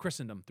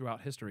Christendom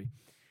throughout history.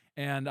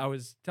 And I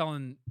was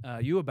telling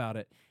you about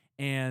it,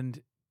 and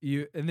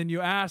then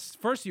you asked,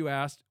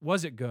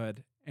 was it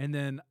good? And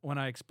then when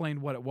I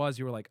explained what it was,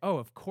 you were like, oh,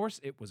 of course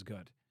it was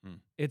good.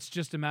 It's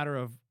just a matter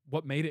of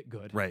what made it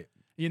good. Right.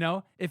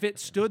 If it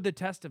stood the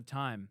test of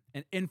time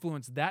and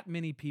influenced that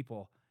many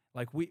people,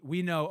 like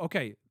we know,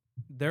 okay,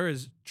 there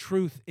is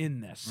truth in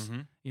this,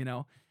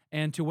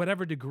 and to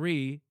whatever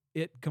degree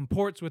it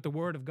comports with the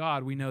Word of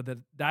God, we know that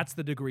that's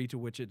the degree to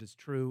which it is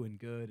true and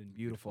good and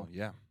beautiful.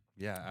 Yeah,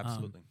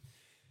 absolutely.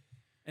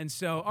 And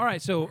so, all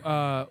right,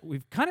 so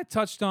we've kind of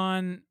touched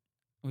on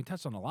a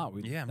lot.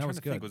 I'm trying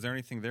to think. Was there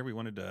anything there we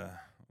wanted to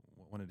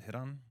hit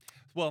on?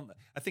 Well,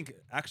 I think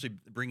actually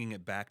bringing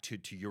it back to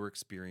your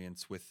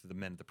experience with the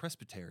men at the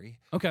presbytery.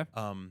 Okay.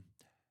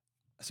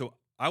 So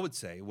I would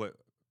say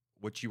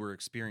what you were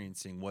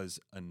experiencing was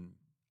an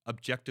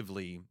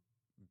objectively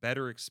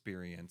better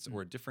experience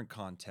or a different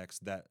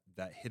context that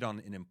hit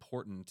on an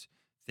important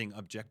thing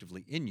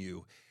objectively in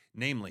you,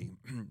 namely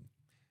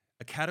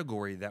a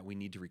category that we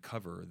need to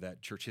recover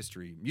that church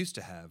history used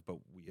to have, but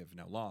we have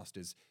now lost,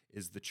 is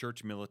the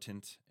church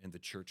militant and the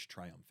church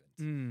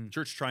triumphant.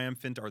 Church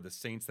triumphant are the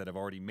saints that have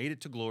already made it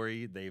to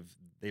glory.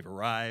 They've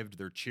arrived.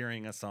 They're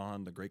cheering us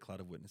on, the great cloud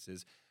of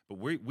witnesses. But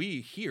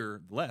we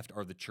here left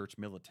are the church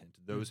militant,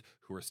 those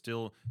who are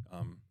still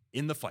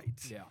in the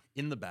fight,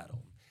 in the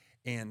battle.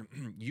 And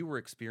you were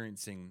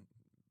experiencing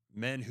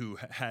men who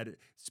had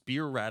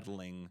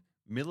spear-rattling,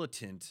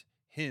 militant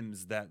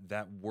hymns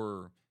that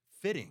were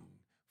fitting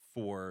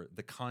for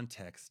the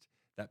context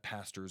that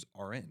pastors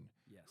are in,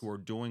 who are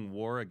doing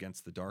war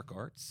against the dark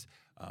arts.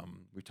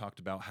 We talked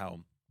about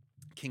how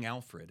King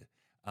Alfred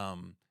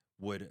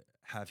would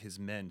have his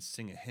men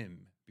sing a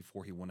hymn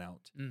before he went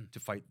out to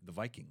fight the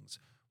Vikings.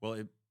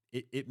 Well,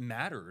 it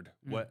mattered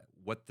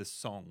what the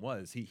song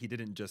was. He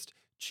didn't just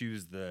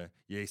choose the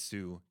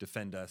Yesu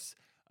defend us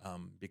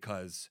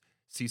because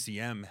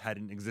CCM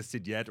hadn't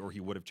existed yet, or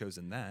he would have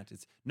chosen that.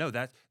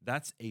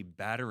 That's a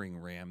battering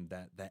ram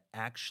that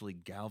actually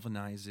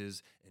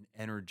galvanizes and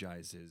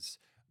energizes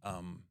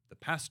the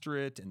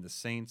pastorate and the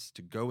saints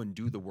to go and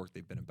do the work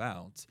they've been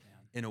about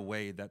in a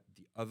way that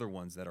the other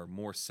ones that are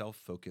more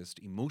self-focused,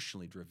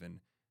 emotionally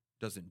driven,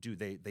 doesn't do.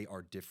 They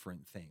are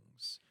different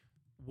things.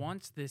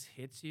 Once this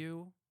hits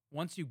you,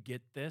 once you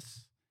get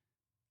this,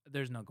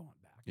 there's no going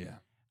back. Yeah.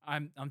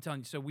 I'm telling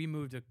you. So we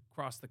moved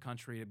across the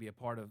country to be a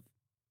part of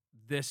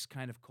this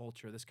kind of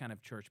culture, this kind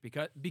of church,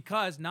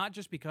 because not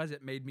just because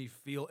it made me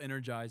feel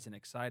energized and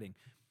exciting.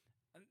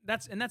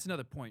 That's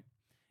another point,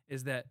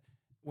 is that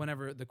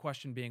whenever the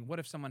question being, what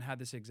if someone had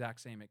this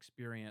exact same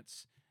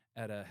experience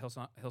at a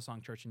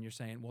Hillsong church, and you're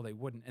saying, well, they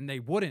wouldn't, and they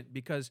wouldn't,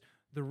 because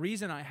the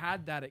reason I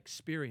had that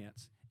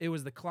experience, it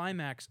was the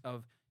climax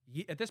of,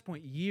 at this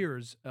point,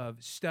 years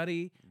of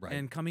study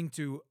and coming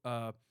to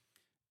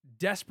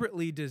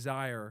desperately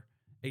desire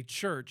a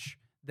church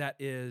that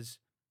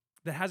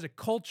has a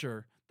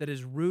culture that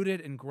is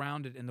rooted and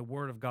grounded in the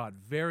Word of God,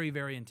 very,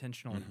 very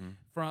intentionally.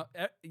 From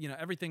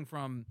everything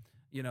from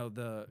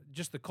the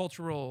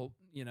cultural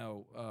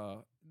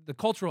the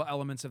cultural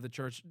elements of the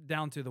church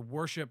down to the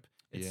worship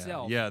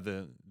itself. Yeah,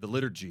 the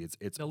liturgy.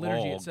 It's the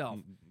liturgy all itself,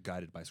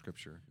 guided by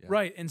Scripture. Yeah.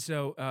 Right, and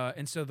so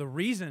the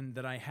reason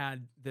that I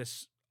had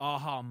this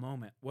aha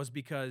moment was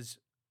because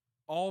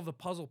all the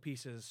puzzle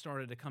pieces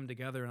started to come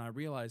together, and I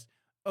realized,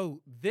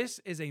 oh, this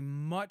is a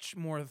much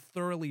more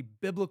thoroughly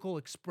biblical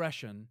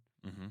expression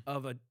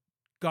of a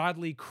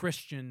godly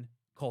Christian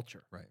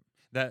culture. Right.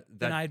 That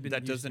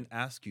doesn't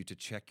ask you to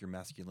check your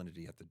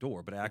masculinity at the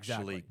door, but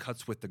actually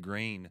cuts with the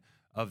grain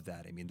of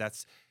that. I mean,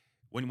 that's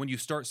when you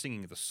start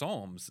singing the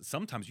Psalms,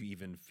 sometimes you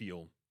even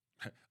feel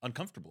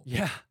uncomfortable.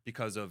 Yeah.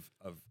 Because of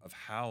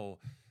how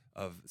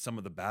of some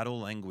of the battle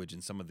language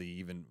and some of the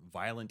even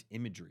violent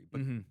imagery.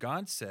 But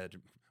God said,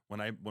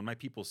 when my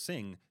people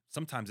sing,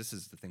 sometimes this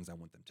is the things I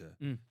want them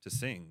to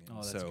sing. And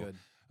that's good.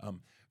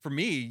 For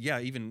me,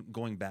 even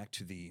going back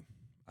to the,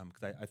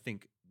 because I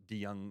think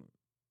DeYoung,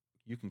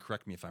 you can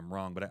correct me if I'm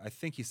wrong, but I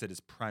think he said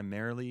it's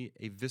primarily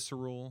a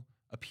visceral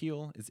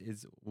appeal.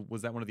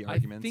 Was that one of the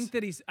arguments? I think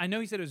that I know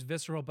he said it was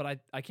visceral, but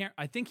I can't.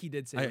 I think he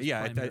did say.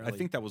 I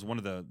think that was one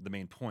of the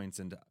main points,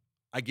 and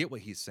I get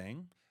what he's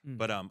saying,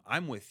 but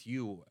I'm with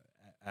you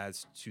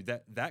as to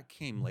that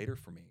came later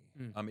for me.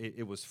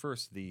 It was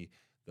first the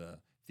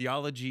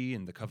theology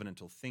and the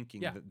covenantal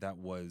thinking that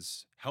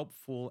was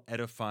helpful,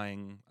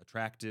 edifying,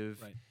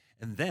 attractive,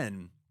 and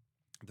then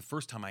the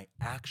first time I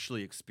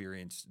actually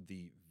experienced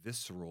the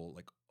visceral,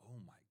 like, oh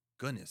my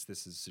goodness,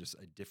 this is just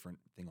a different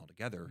thing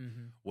altogether,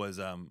 was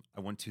I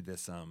went to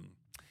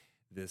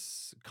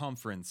this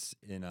conference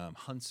in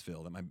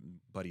Huntsville that my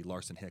buddy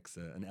Larson Hicks,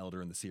 an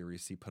elder in the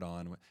series, he put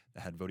on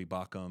that had Vodi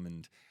Bakum,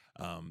 and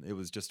it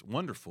was just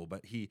wonderful.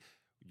 But you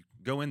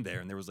go in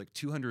there, and there was like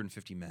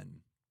 250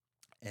 men,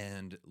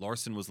 and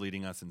Larson was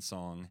leading us in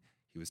song.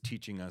 He was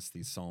teaching us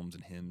these psalms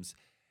and hymns,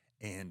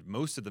 and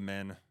most of the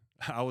men,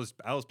 I was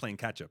playing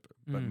catch up,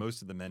 but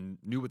most of the men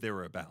knew what they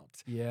were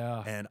about.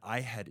 Yeah, and I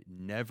had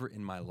never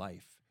in my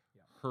life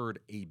heard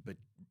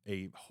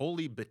a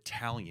holy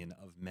battalion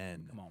of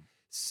men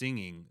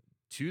singing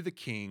to the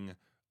King,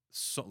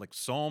 like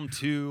Psalm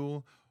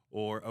 2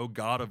 or "O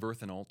God of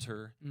Earth and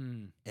Altar,"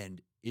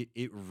 and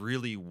it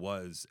really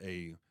was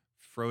a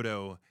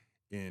Frodo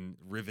in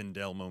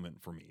Rivendell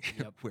moment for me,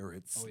 where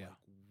it's like,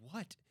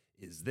 what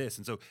is this?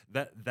 And so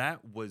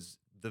that was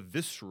the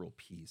visceral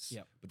piece,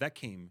 but that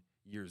came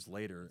years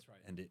later,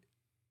 and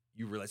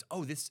you realize,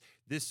 oh, this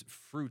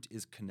fruit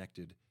is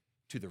connected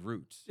to the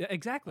root. Yeah,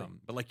 exactly.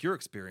 But like your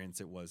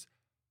experience, it was,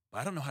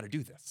 I don't know how to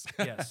do this.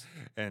 Yes.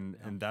 and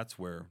that's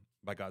where,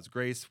 by God's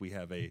grace, we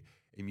have a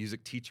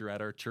music teacher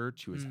at our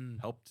church who has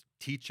helped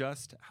teach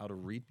us how to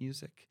read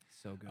music.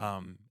 So good.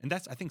 And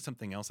that's, I think,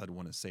 something else I'd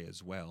want to say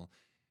as well,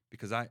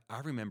 because I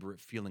remember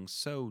it feeling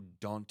so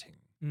daunting.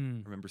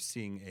 I remember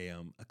seeing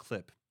a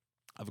clip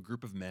of a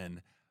group of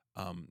men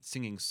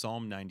singing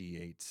Psalm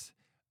 98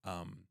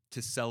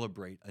 to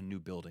celebrate a new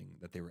building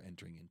that they were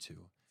entering into.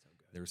 So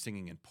good. They were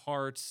singing in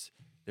parts.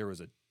 There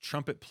was a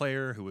trumpet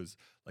player who was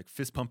like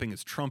fist pumping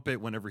his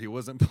trumpet whenever he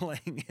wasn't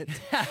playing it.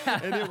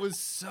 And it was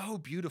so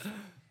beautiful.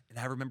 And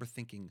I remember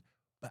thinking,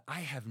 but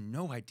I have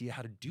no idea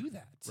how to do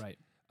that. Right.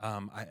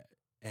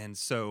 And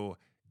so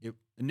it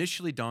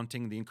initially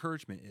daunting. The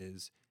encouragement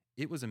is,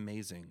 it was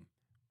amazing.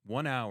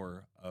 1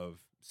 hour of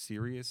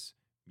serious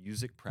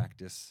music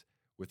practice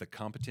with a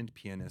competent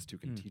pianist who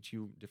can teach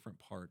you different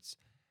parts,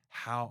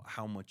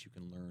 how much you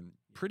can learn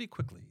pretty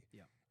quickly,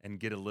 and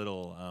get a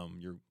little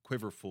your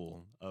quiver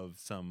full of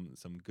some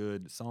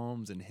good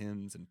psalms and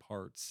hymns and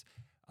parts,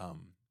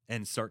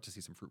 and start to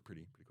see some fruit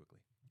pretty quickly.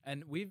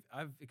 And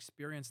I've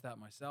experienced that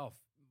myself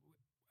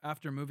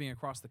after moving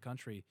across the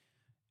country,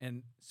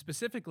 and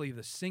specifically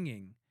the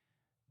singing.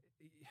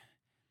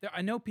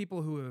 I know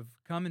people who have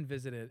come and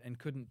visited and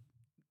couldn't.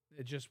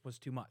 It just was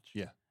too much.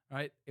 Yeah.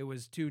 right? It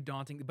was too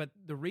daunting. But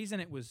the reason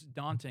it was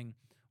daunting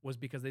was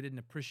because they didn't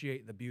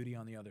appreciate the beauty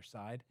on the other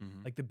side,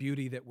 like the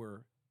beauty that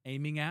we're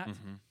aiming at.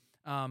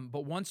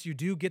 But once you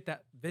do get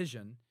that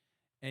vision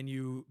and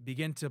you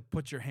begin to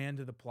put your hand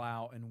to the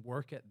plow and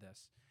work at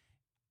this,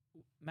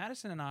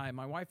 Madison and I,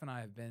 my wife and I,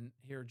 have been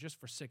here just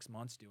for 6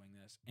 months doing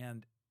this.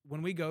 And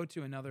when we go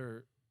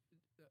to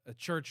a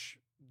church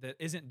that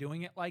isn't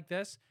doing it like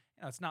this,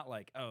 it's not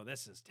like, oh,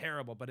 this is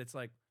terrible, but it's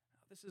like,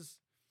 oh, this is...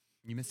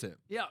 You miss it.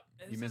 Yeah,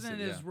 this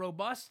isn't as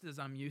robust as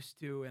I'm used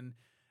to. And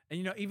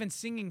even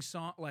singing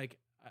song, like,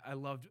 I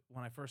loved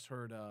when I first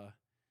heard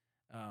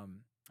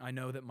I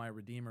Know That My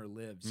Redeemer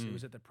Lives. It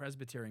was at the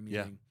Presbytery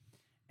meeting.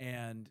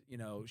 And,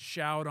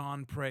 shout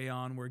on, pray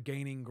on, we're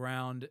gaining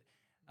ground.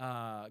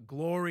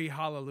 Glory,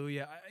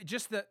 hallelujah.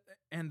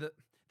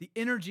 The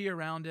energy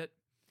around it,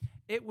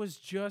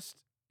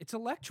 it's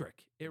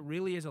electric. It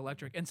really is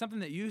electric. And something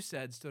that you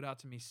said stood out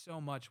to me so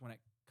much when it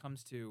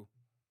comes to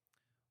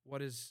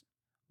what is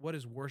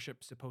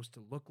worship supposed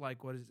to look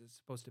like? What is it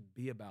supposed to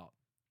be about?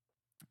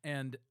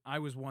 And I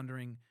was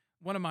wondering,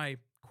 one of my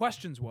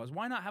questions was,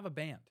 why not have a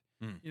band?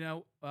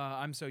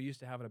 I'm so used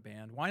to having a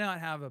band. Why not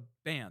have a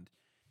band?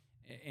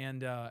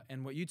 And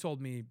what you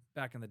told me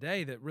back in the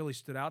day that really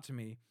stood out to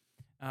me,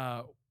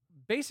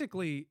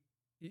 basically,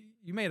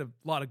 you made a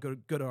lot of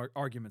good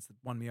arguments that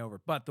won me over.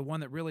 But the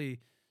one that really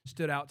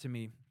stood out to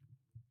me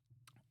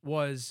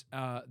was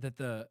that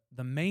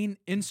the main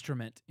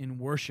instrument in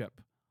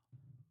worship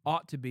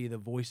ought to be the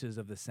voices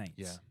of the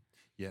saints.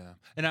 Yeah.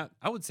 And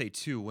I would say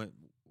too,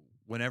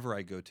 whenever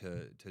I go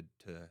to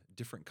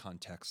different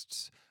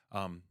contexts,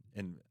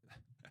 and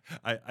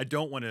I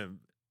don't want to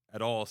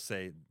at all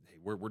say, hey,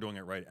 we're doing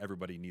it right.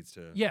 Everybody needs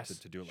to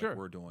do it like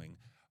we're doing.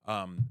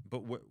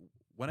 But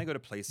when I go to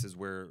places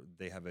where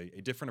they have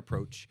a different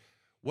approach,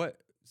 what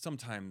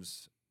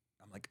sometimes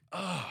I'm like,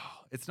 oh,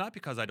 it's not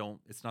because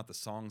it's not the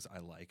songs I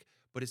like,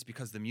 but it's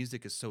because the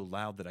music is so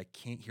loud that I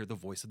can't hear the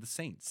voice of the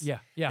saints. Yeah.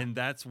 And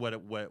that's what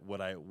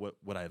I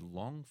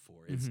long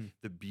for is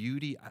the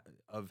beauty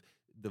of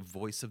the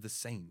voice of the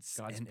saints.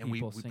 And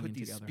we put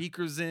these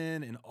speakers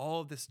in and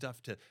all of this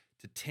stuff to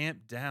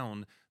tamp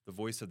down the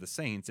voice of the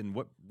saints. And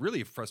what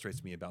really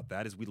frustrates me about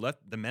that is we let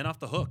the men off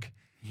the hook.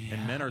 Yeah,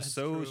 and men are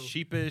so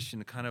sheepish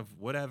and kind of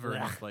whatever.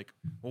 And it's like,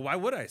 well, why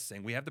would I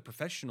sing? We have the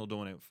professional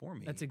doing it for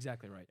me. That's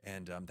exactly right.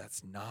 And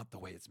that's not the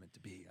way it's meant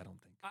to be, I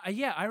don't think.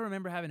 I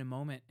remember having a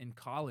moment in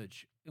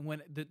college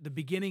when the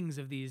beginnings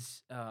of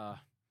these,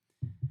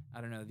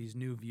 these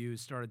new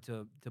views started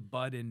to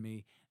bud in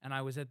me. And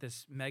I was at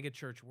this mega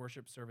church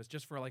worship service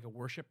just for like a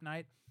worship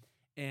night.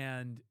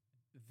 And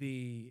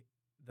the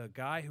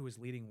guy who was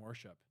leading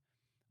worship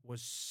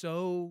was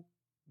so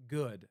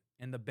good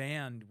and the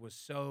band was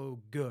so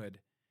good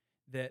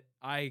that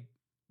I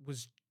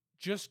was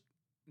just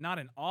not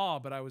in awe,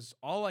 but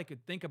all I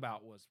could think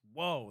about was,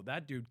 whoa,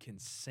 that dude can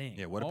sing.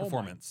 Yeah, what a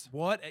performance.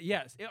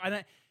 Yes.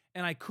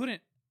 And I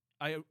couldn't,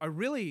 I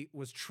really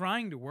was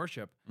trying to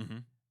worship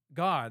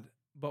God,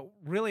 but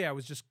really I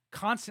was just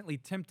constantly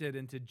tempted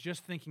into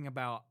just thinking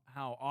about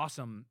how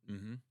awesome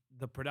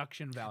the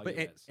production value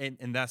is.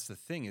 And that's the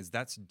thing, is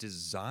that's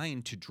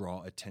designed to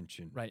draw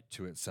attention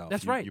to itself.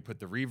 That's right. You put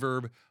the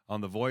reverb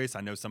on the voice.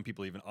 I know some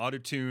people even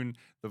auto-tune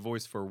the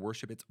voice for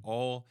worship. It's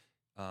all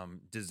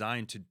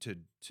designed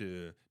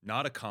to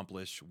not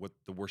accomplish what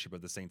the worship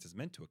of the saints is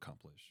meant to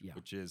accomplish,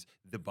 which is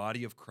the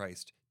body of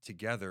Christ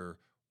together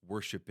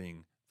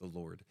worshiping the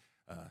Lord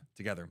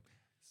together.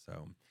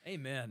 So,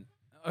 amen.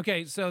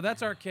 Okay, so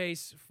that's our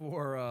case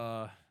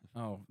for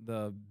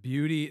the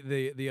beauty,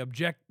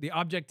 the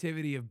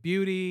objectivity of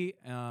beauty,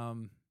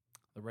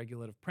 the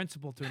regulative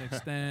principle to an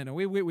extent, and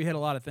we hit a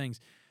lot of things.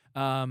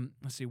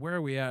 Let's see, where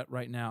are we at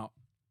right now?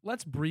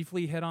 Let's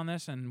briefly hit on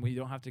this, and we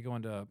don't have to go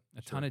into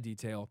a ton of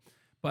detail.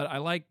 But I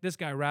like this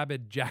guy,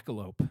 Rabid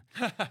Jackalope.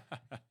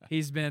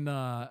 He's been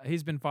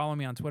following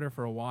me on Twitter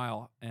for a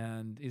while,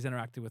 and he's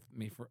interacted with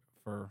me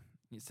for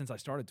since I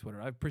started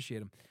Twitter. I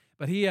appreciate him,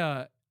 but he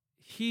I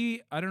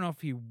don't know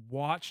if he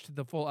watched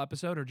the full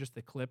episode or just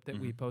the clip that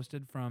we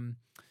posted from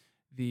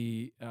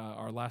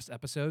our last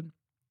episode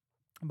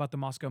about the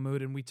Moscow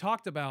Mood, and we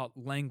talked about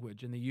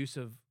language and the use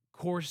of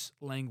coarse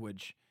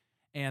language,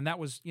 and that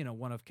was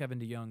one of Kevin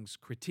DeYoung's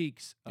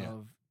critiques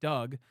of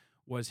Doug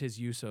was his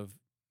use of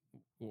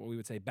what we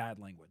would say bad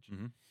language.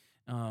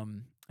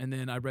 And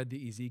then I read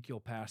the Ezekiel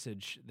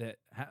passage that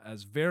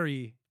has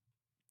very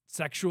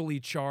sexually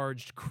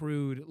charged,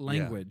 crude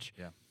language.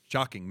 Yeah.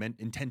 Shocking, meant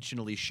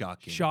intentionally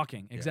shocking.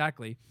 Shocking,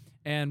 exactly.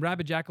 And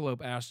Rabid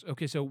Jackalope asks,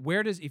 okay, so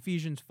where does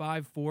Ephesians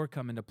 5:4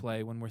 come into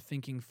play when we're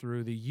thinking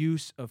through the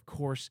use of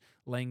coarse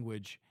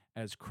language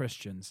as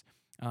Christians?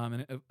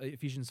 And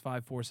Ephesians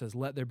 5:4 says,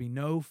 let there be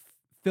no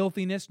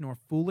filthiness, nor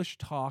foolish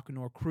talk,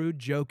 nor crude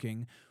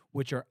joking,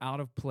 which are out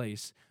of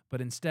place,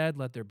 but instead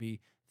let there be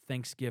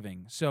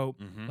thanksgiving. So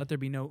let there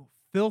be no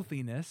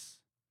filthiness,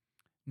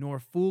 nor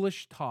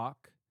foolish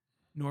talk,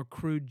 nor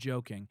crude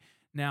joking.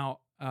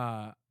 Now,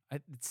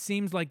 it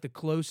seems like the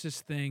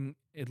closest thing,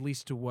 at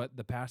least to what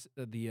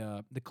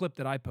the clip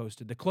that I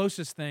posted, the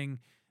closest thing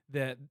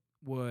that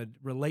would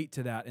relate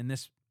to that in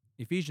this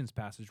Ephesians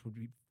passage would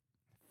be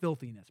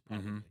filthiness,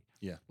 probably.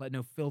 Yeah. Let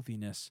no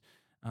filthiness,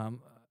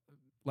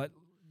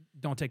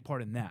 don't take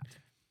part in that.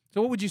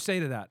 So what would you say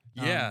to that?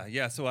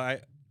 Yeah. So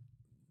I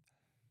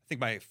think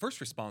my first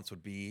response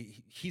would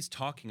be he's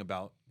talking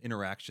about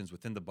interactions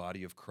within the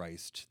body of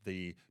Christ,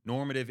 the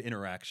normative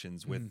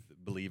interactions with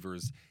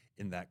believers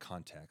in that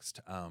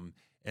context.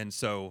 And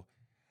so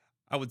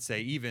I would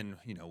say even,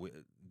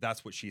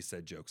 that's what she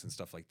said jokes and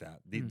stuff like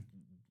that.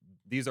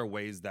 These are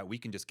ways that we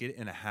can just get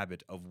in a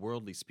habit of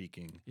worldly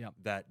speaking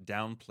that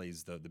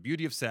downplays the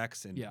beauty of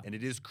sex and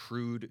it is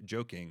crude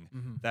joking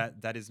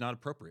that is not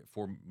appropriate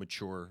for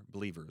mature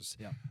believers.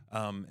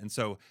 And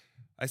so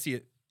I see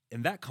it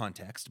in that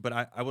context, but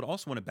I would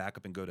also want to back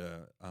up and go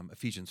to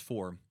Ephesians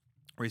 4,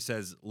 where he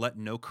says, let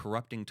no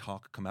corrupting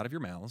talk come out of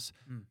your mouths,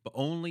 but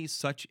only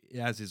such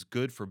as is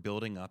good for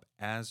building up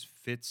as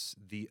fits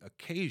the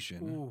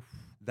occasion,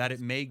 that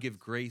it may give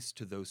grace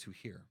to those who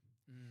hear.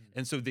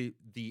 And so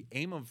the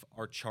aim of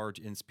our charge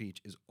in speech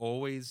is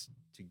always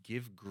to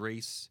give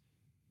grace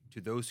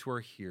to those who are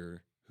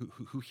here,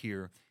 who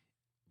hear,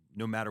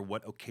 no matter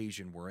what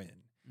occasion we're in.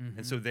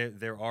 And so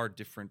there are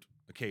different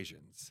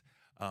occasions.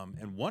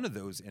 And one of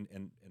those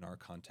in our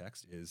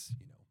context is,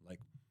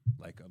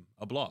 like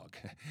a blog.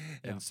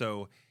 And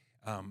so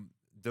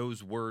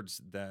those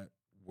words that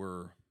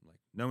were like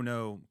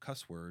no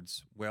cuss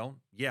words, well,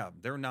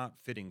 they're not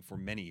fitting for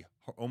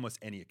almost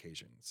any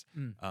occasions.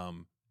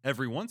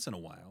 Every once in a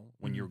while,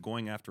 when you're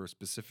going after a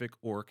specific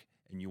orc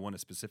and you want a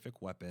specific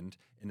weapon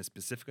in a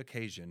specific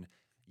occasion,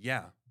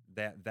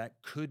 that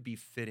could be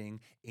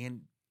fitting.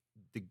 And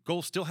the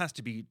goal still has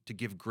to be to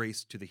give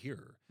grace to the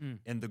hearer.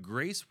 And the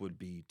grace would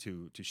be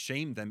to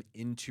shame them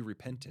into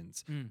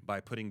repentance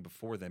by putting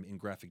before them in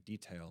graphic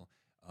detail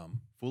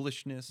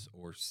foolishness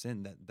or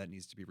sin that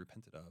needs to be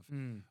repented of.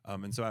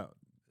 And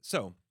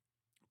so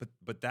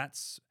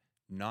that's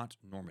not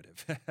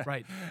normative.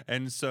 Right.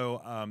 And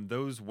so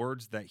those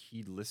words that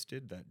he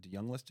listed, that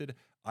DeYoung listed,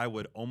 I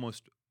would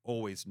almost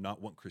always not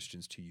want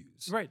Christians to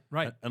use.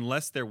 Right.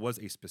 Unless there was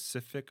a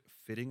specific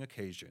fitting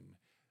occasion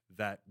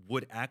that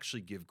would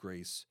actually give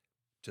grace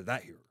to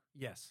that hearer.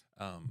 Yes.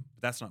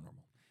 That's not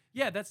normal.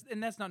 Yeah,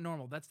 that's not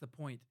normal. That's the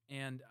point.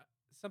 And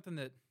something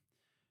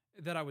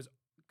that I was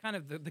kind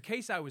of the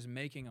case I was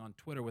making on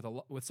Twitter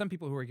with some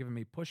people who were giving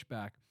me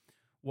pushback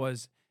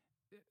was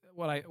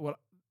what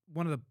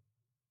one of the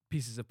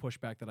pieces of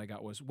pushback that I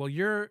got was, well,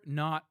 you're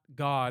not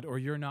God or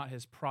you're not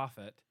his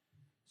prophet,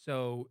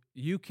 so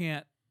you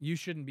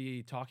shouldn't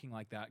be talking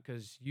like that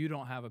because you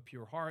don't have a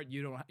pure heart.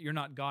 You're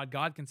not God.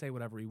 God can say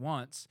whatever he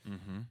wants.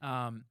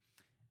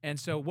 And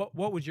so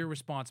what would your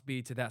response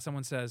be to that?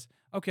 Someone says,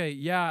 okay,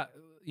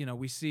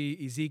 we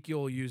see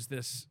Ezekiel use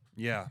this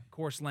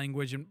coarse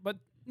language, but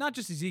not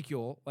just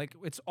Ezekiel, like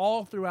it's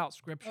all throughout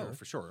Scripture. Oh,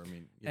 for sure. I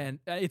mean, and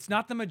it's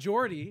not the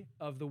majority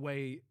of the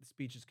way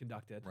speech is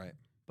conducted. Right.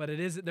 But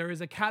there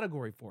is a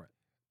category for it.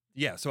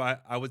 Yeah, so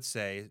I would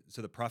say,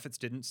 so the prophets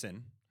didn't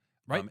sin,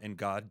 right? And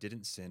God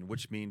didn't sin,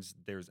 which means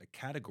there's a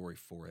category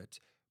for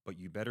it, but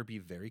you better be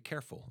very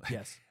careful.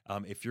 Yes.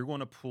 If you're going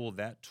to pull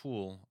that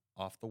tool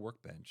off the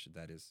workbench,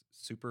 that is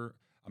super.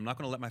 I'm not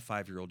going to let my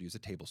 5-year-old use a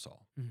table saw.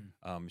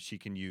 She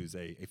can use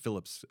a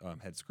Phillips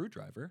head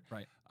screwdriver,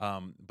 right?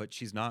 But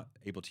she's not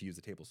able to use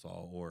a table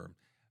saw,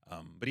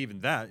 but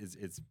even that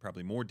is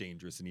probably more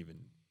dangerous than even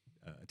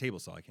a table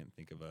saw. I can't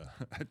think of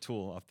a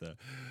tool off the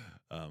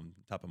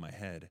top of my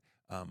head.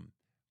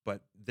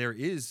 But there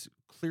is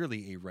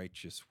clearly a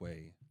righteous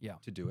way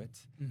to do it.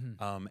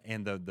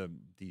 And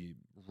the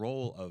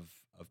role of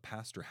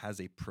pastor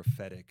has a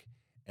prophetic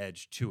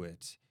edge to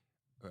it,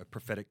 a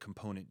prophetic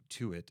component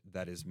to it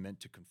that is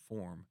meant to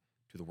conform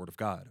to the Word of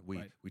God.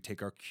 We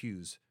take our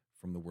cues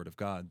from the Word of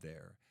God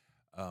there.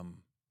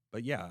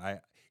 But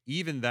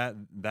even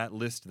that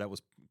list that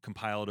was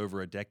compiled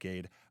over a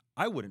decade,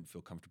 I wouldn't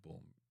feel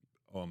comfortable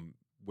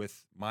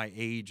with my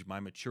age,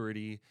 my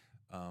maturity,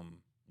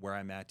 where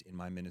I'm at in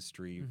my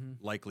ministry,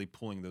 likely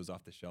pulling those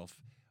off the shelf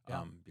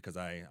because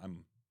I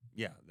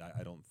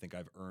don't think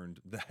I've earned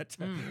that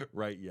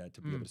right yet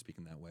to be able to speak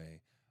in that way,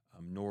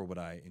 nor would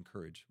I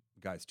encourage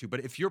guys to.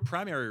 But if your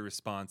primary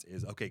response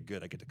is, okay,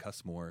 good, I get to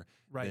cuss more,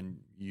 then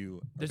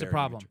there's a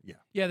problem.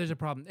 Yeah, there's a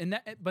problem. And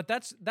but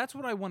that's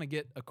what I want to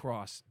get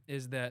across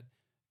is that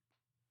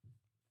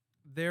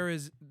there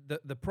is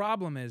the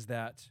problem is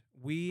that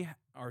we're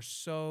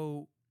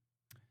so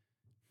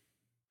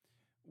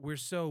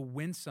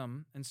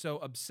winsome and so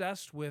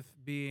obsessed with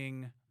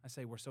being,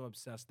 we're so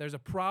obsessed. There's a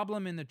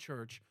problem in the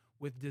church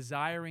with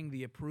desiring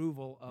the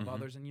approval of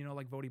others. And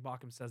like Vodi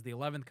Bakum says, the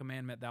 11th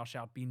commandment, thou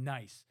shalt be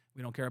nice.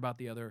 We don't care about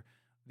the other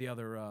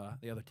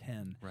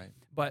 10. Right.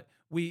 But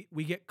we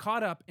get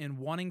caught up in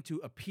wanting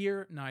to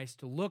appear nice,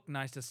 to look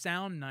nice, to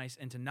sound nice,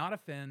 and to not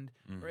offend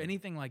or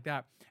anything like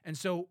that. And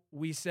so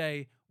we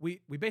say, we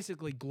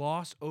basically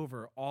gloss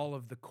over all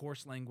of the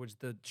coarse language,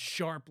 the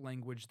sharp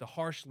language, the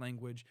harsh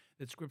language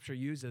that Scripture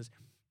uses.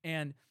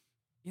 And,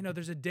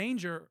 there's a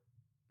danger,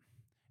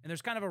 and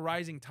there's kind of a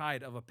rising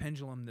tide of a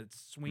pendulum that's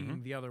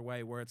swinging the other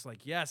way, where it's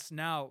like, yes,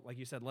 now, like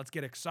you said, let's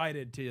get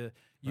excited to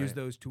use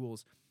those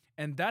tools.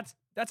 And that's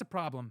a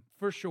problem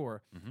for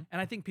sure. Mhm.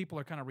 And I think people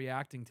are kind of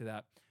reacting to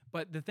that.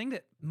 But the thing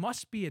that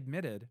must be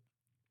admitted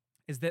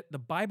is that the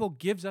Bible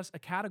gives us a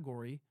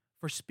category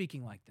for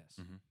speaking like this.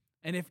 Mhm.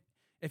 And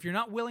if you're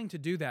not willing to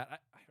do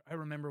that, I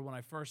remember when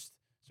I first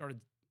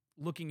started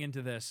looking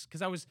into this,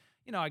 because I was,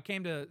 I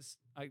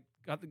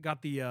caught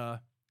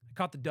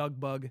the Doug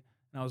bug,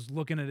 and I was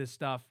looking at his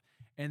stuff,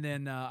 and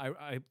then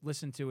I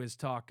listened to his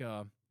talk,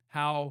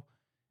 how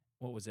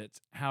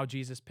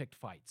Jesus picked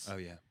fights. Oh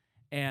yeah.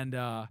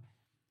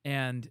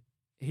 And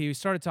he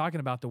started talking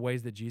about the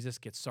ways that Jesus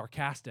gets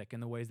sarcastic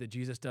and the ways that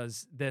Jesus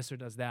does this or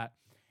does that.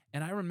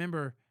 And I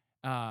remember,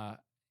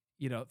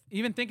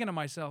 even thinking to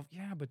myself,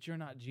 yeah, but you're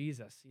not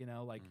Jesus.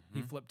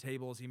 He flipped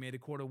tables, he made a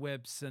quart of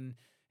whips, and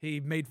he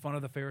made fun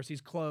of the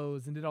Pharisees'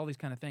 clothes and did all these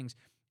kind of things.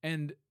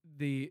 And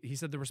he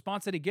said the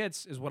response that he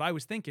gets is what I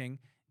was thinking,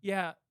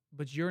 yeah,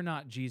 but you're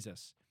not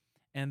Jesus.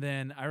 And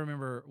then I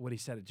remember what he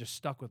said. It just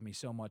stuck with me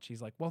so much.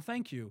 He's like, well,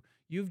 thank you.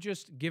 You've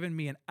just given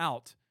me an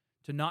out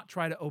to not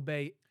try to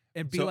obey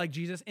and be like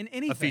Jesus in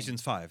anything.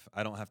 Ephesians 5.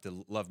 I don't have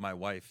to love my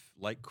wife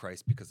like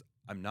Christ because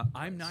I'm not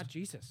Christ. I'm not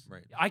Jesus.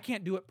 Right. I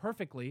can't do it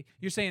perfectly.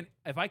 You're saying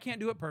if I can't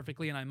do it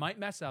perfectly and I might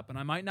mess up and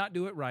I might not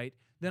do it right,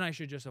 then I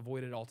should just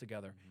avoid it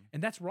altogether. Mm-hmm.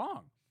 And that's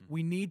wrong. Mm-hmm.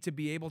 We need to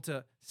be able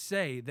to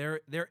say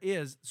there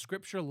is,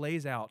 Scripture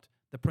lays out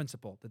the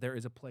principle that there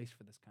is a place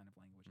for this kind of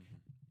language.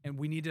 Mm-hmm. And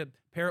we need to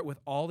pair it with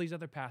all these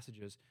other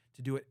passages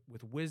to do it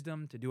with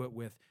wisdom, to do it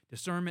with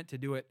discernment, to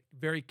do it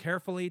very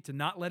carefully, to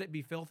not let it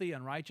be filthy,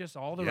 unrighteous,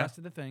 all the rest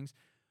of the things.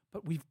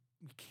 But we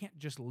can't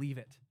just leave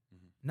it.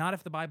 Mm-hmm. Not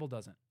if the Bible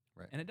doesn't.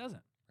 Right. And it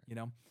doesn't,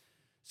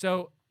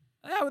 So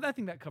I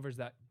think that covers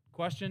that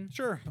question.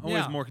 Sure.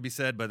 Always more could be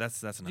said, but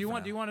that's enough. Do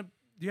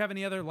you have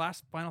any other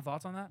last final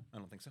thoughts on that? I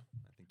don't think so.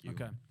 I think you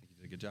did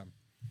a good job.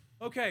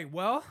 Okay,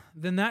 well,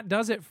 then that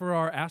does it for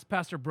our Ask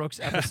Pastor Brooks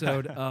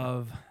episode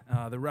of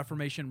the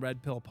Reformation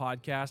Red Pill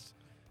Podcast.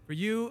 For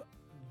you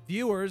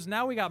viewers,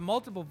 now we got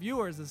multiple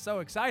viewers. It's so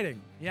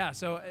exciting. Yeah,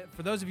 so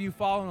for those of you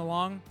following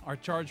along, our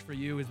charge for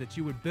you is that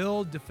you would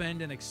build,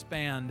 defend, and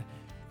expand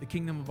the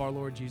kingdom of our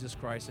Lord Jesus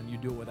Christ, and you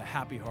do it with a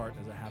happy heart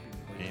as a happy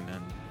believer.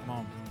 Amen. Come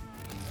on.